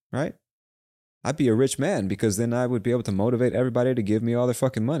place, right? I'd be a rich man because then I would be able to motivate everybody to give me all their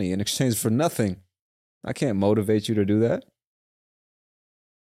fucking money in exchange for nothing. I can't motivate you to do that.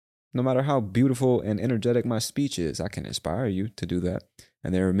 No matter how beautiful and energetic my speech is, I can inspire you to do that.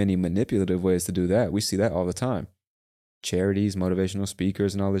 And there are many manipulative ways to do that. We see that all the time. Charities, motivational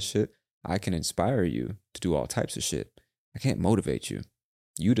speakers, and all this shit. I can inspire you to do all types of shit. I can't motivate you.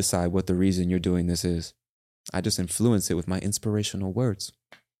 You decide what the reason you're doing this is. I just influence it with my inspirational words.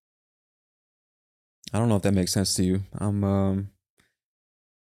 I don't know if that makes sense to you.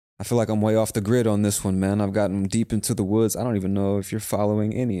 I feel like I'm way off the grid on this one, man. I've gotten deep into the woods. I don't even know if you're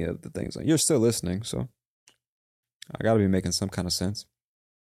following any of the things. You're still listening, so I gotta be making some kind of sense.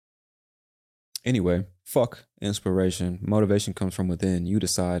 Anyway, fuck inspiration. Motivation comes from within. You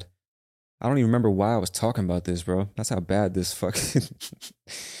decide. I don't even remember why I was talking about this, bro. That's how bad this fucking...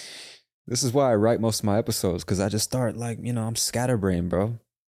 This is why I write most of my episodes, because I just start like, I'm scatterbrained, bro.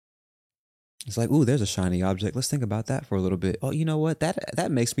 It's like, ooh, there's a shiny object. Let's think about that for a little bit. Oh, you know what?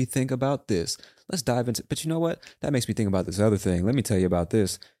 That makes me think about this. Let's dive into... But you know what? That makes me think about this other thing. Let me tell you about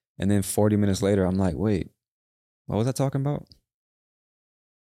this. And then 40 minutes later, I'm like, wait, what was I talking about?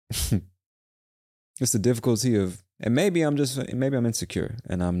 It's the difficulty of... And maybe I'm insecure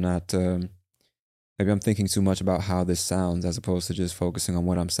and I'm not... maybe I'm thinking too much about how this sounds as opposed to just focusing on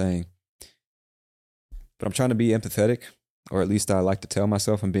what I'm saying. But I'm trying to be empathetic. Or at least I like to tell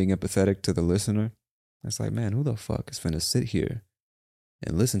myself I'm being empathetic to the listener. It's like, man, who the fuck is finna sit here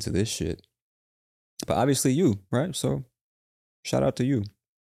and listen to this shit? But obviously you, right? So shout out to you.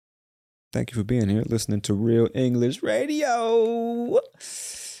 Thank you for being here, listening to Real English Radio.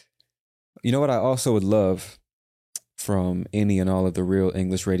 You know what I also would love from any and all of the Real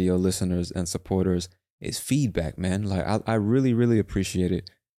English Radio listeners and supporters is feedback, man. Like I really, really appreciate it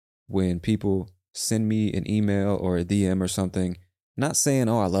when people send me an email or a DM or something, not saying,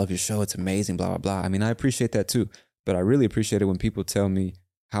 oh, I love your show, it's amazing, blah, blah, blah. I mean, I appreciate that too, but I really appreciate it when people tell me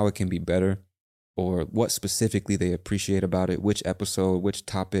how it can be better or what specifically they appreciate about it, which episode, which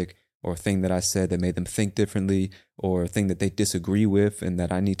topic or thing that I said that made them think differently or a thing that they disagree with and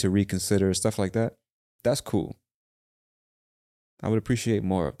that I need to reconsider, stuff like that. That's cool. I would appreciate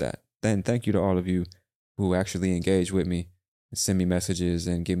more of that. Then thank you to all of you who actually engage with me and send me messages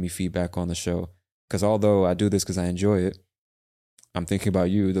and give me feedback on the show. Because although I do this because I enjoy it, I'm thinking about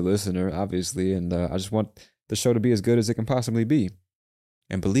you, the listener, obviously, and I just want the show to be as good as it can possibly be.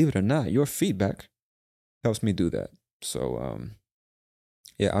 And believe it or not, your feedback helps me do that. So,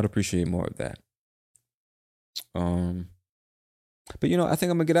 yeah, I'd appreciate more of that. But you know, I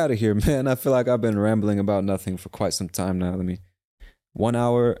think I'm gonna get out of here, man. I feel like I've been rambling about nothing for quite some time now. 1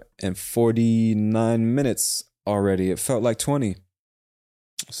 hour and 49 minutes already. It felt like 20.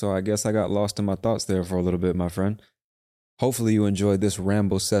 So I guess I got lost in my thoughts there for a little bit, my friend. Hopefully you enjoyed this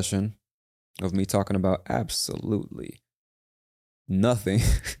ramble session of me talking about absolutely nothing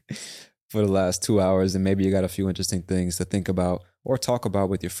for the last 2 hours. And maybe you got a few interesting things to think about or talk about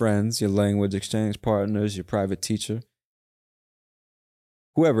with your friends, your language exchange partners, your private teacher,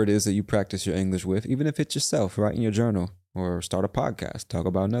 whoever it is that you practice your English with, even if it's yourself, write in your journal or start a podcast, talk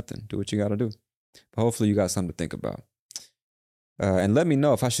about nothing, do what you got to do. But hopefully you got something to think about. And let me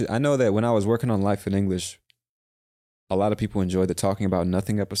know if I know that when I was working on Life in English, a lot of people enjoyed the talking about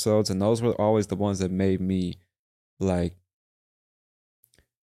nothing episodes. And those were always the ones that made me like,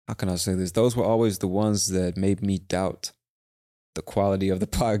 how can I say this? Those were always the ones that made me doubt the quality of the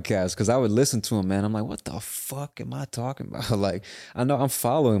podcast. Cause I would listen to them, man. I'm like, what the fuck am I talking about? Like, I know I'm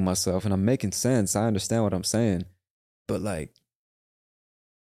following myself and I'm making sense. I understand what I'm saying, but like,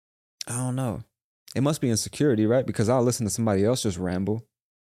 I don't know. It must be insecurity, right? Because I'll listen to somebody else just ramble.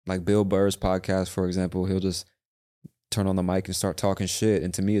 Like Bill Burr's podcast, for example, he'll just turn on the mic and start talking shit.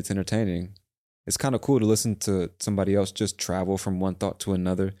 And to me, it's entertaining. It's kind of cool to listen to somebody else just travel from one thought to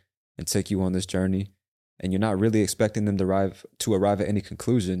another and take you on this journey. And you're not really expecting them to arrive at any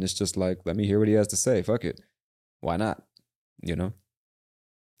conclusion. It's just like, let me hear what he has to say. Fuck it. Why not? You know?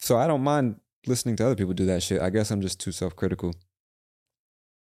 So I don't mind listening to other people do that shit. I guess I'm just too self-critical.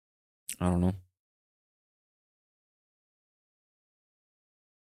 I don't know.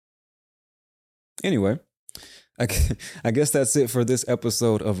 Anyway, I guess that's it for this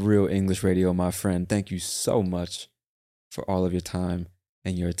episode of Real English Radio, my friend. Thank you so much for all of your time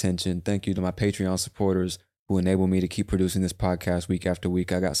and your attention. Thank you to my Patreon supporters who enable me to keep producing this podcast week after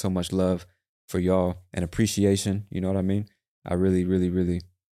week. I got so much love for y'all and appreciation. You know what I mean? I really, really, really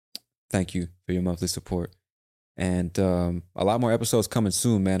thank you for your monthly support. And a lot more episodes coming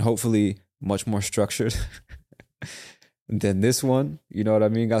soon, man. Hopefully much more structured than this one. You know what I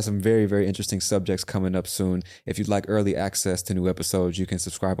mean? Got some very, very interesting subjects coming up soon. If you'd like early access to new episodes, you can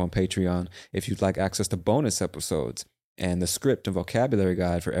subscribe on Patreon. If you'd like access to bonus episodes and the script and vocabulary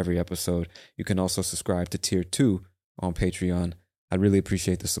guide for every episode, you can also subscribe to Tier 2 on Patreon. I really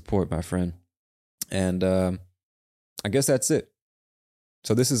appreciate the support, my friend. And I guess that's it.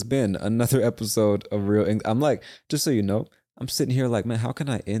 So this has been another episode of Real English. I'm like, just so you know, I'm sitting here like, man, how can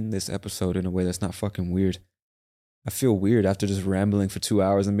I end this episode in a way that's not fucking weird? I feel weird after just rambling for 2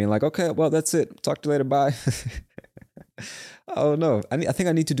 hours and being like, okay, well, that's it. Talk to you later. Bye. Oh, no. I think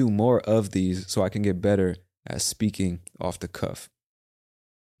I need to do more of these so I can get better at speaking off the cuff.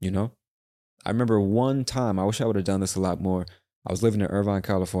 You know? I remember one time, I wish I would have done this a lot more. I was living in Irvine,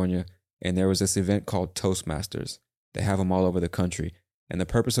 California, and there was this event called Toastmasters. They have them all over the country. And the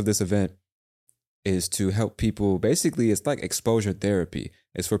purpose of this event is to help people. Basically, it's like exposure therapy.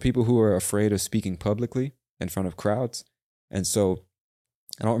 It's for people who are afraid of speaking publicly in front of crowds. And so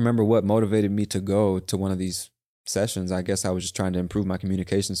I don't remember what motivated me to go to one of these sessions. I guess I was just trying to improve my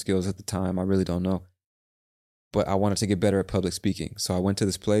communication skills at the time. I really don't know. But I wanted to get better at public speaking. So I went to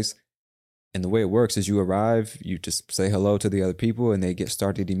this place, and the way it works is you arrive, you just say hello to the other people, and they get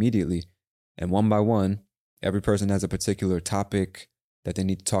started immediately. And one by one, every person has a particular topic that they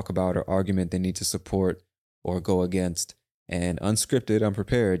need to talk about or argument they need to support or go against. And unscripted,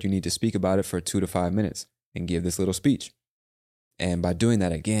 unprepared, you need to speak about it for 2 to 5 minutes and give this little speech. And by doing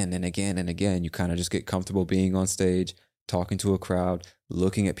that again and again and again, you kind of just get comfortable being on stage, talking to a crowd,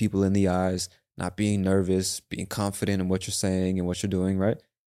 looking at people in the eyes, not being nervous, being confident in what you're saying and what you're doing, right?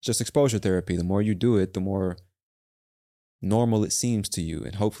 It's just exposure therapy. The more you do it, the more normal it seems to you.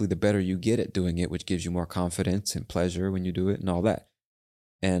 And hopefully the better you get at doing it, which gives you more confidence and pleasure when you do it and all that.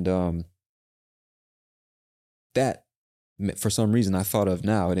 And that, for some reason, I thought of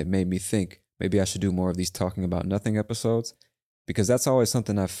now, and it made me think maybe I should do more of these talking about nothing episodes, because that's always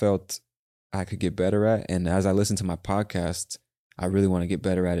something I felt I could get better at. And as I listen to my podcasts, I really want to get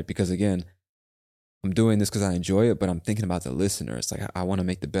better at it because, again, I'm doing this because I enjoy it, but I'm thinking about the listener. It's like I want to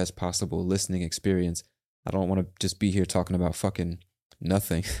make the best possible listening experience. I don't want to just be here talking about fucking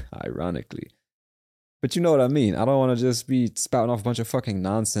nothing, ironically. But you know what I mean. I don't want to just be spouting off a bunch of fucking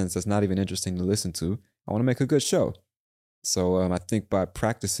nonsense that's not even interesting to listen to. I want to make a good show. So I think by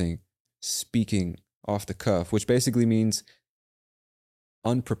practicing speaking off the cuff, which basically means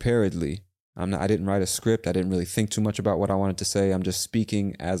unpreparedly, I didn't write a script. I didn't really think too much about what I wanted to say. I'm just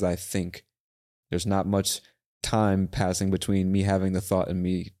speaking as I think. There's not much time passing between me having the thought and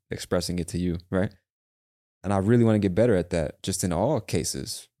me expressing it to you, right? And I really want to get better at that, just in all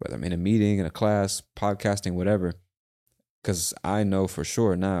cases, whether I'm in a meeting, in a class, podcasting, whatever. Because I know for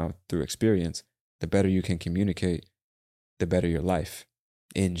sure now, through experience, the better you can communicate, the better your life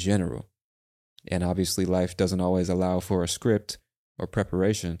in general. And obviously life doesn't always allow for a script or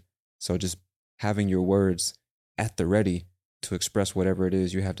preparation. So just having your words at the ready to express whatever it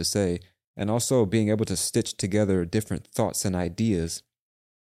is you have to say, and also being able to stitch together different thoughts and ideas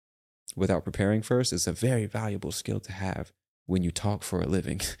without preparing first is a very valuable skill to have when you talk for a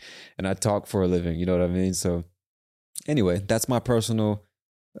living. And I talk for a living, you know what I mean? So anyway, that's my personal,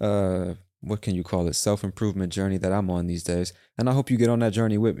 what can you call it, self-improvement journey that I'm on these days. And I hope you get on that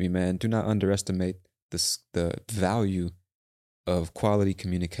journey with me, man. Do not underestimate the value of quality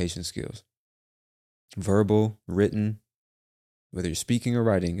communication skills. Verbal, written, whether you're speaking or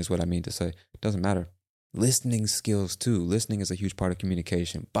writing is what I mean to say. It doesn't matter. Listening skills too. Listening is a huge part of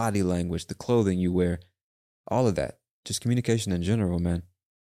communication. Body language, the clothing you wear, all of that. Just communication in general, man.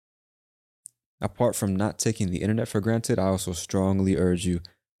 Apart from not taking the internet for granted, I also strongly urge you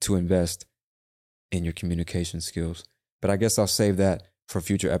to invest in your communication skills. But I guess I'll save that for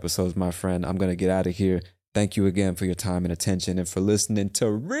future episodes, my friend. I'm going to get out of here. Thank you again for your time and attention and for listening to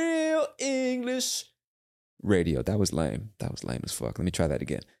Real English Radio. That was lame. That was lame as fuck. Let me try that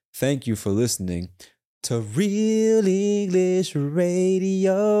again. Thank you for listening to Real English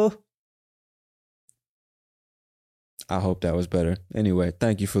Radio. I hope that was better. Anyway,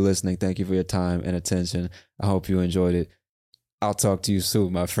 thank you for listening. Thank you for your time and attention. I hope you enjoyed it. I'll talk to you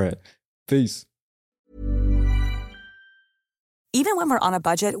soon, my friend. Peace. Even when we're on a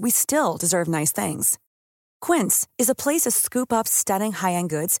budget, we still deserve nice things. Quince is a place to scoop up stunning high-end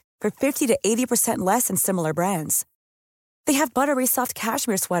goods for 50 to 80% less than similar brands. They have buttery soft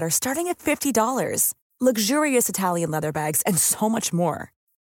cashmere sweaters starting at $50, luxurious Italian leather bags, and so much more.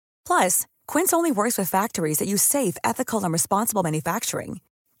 Plus, Quince only works with factories that use safe, ethical, and responsible manufacturing.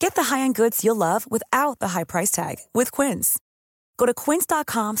 Get the high-end goods you'll love without the high price tag with Quince. Go to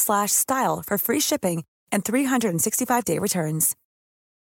quince.com/style for free shipping and 365-day returns.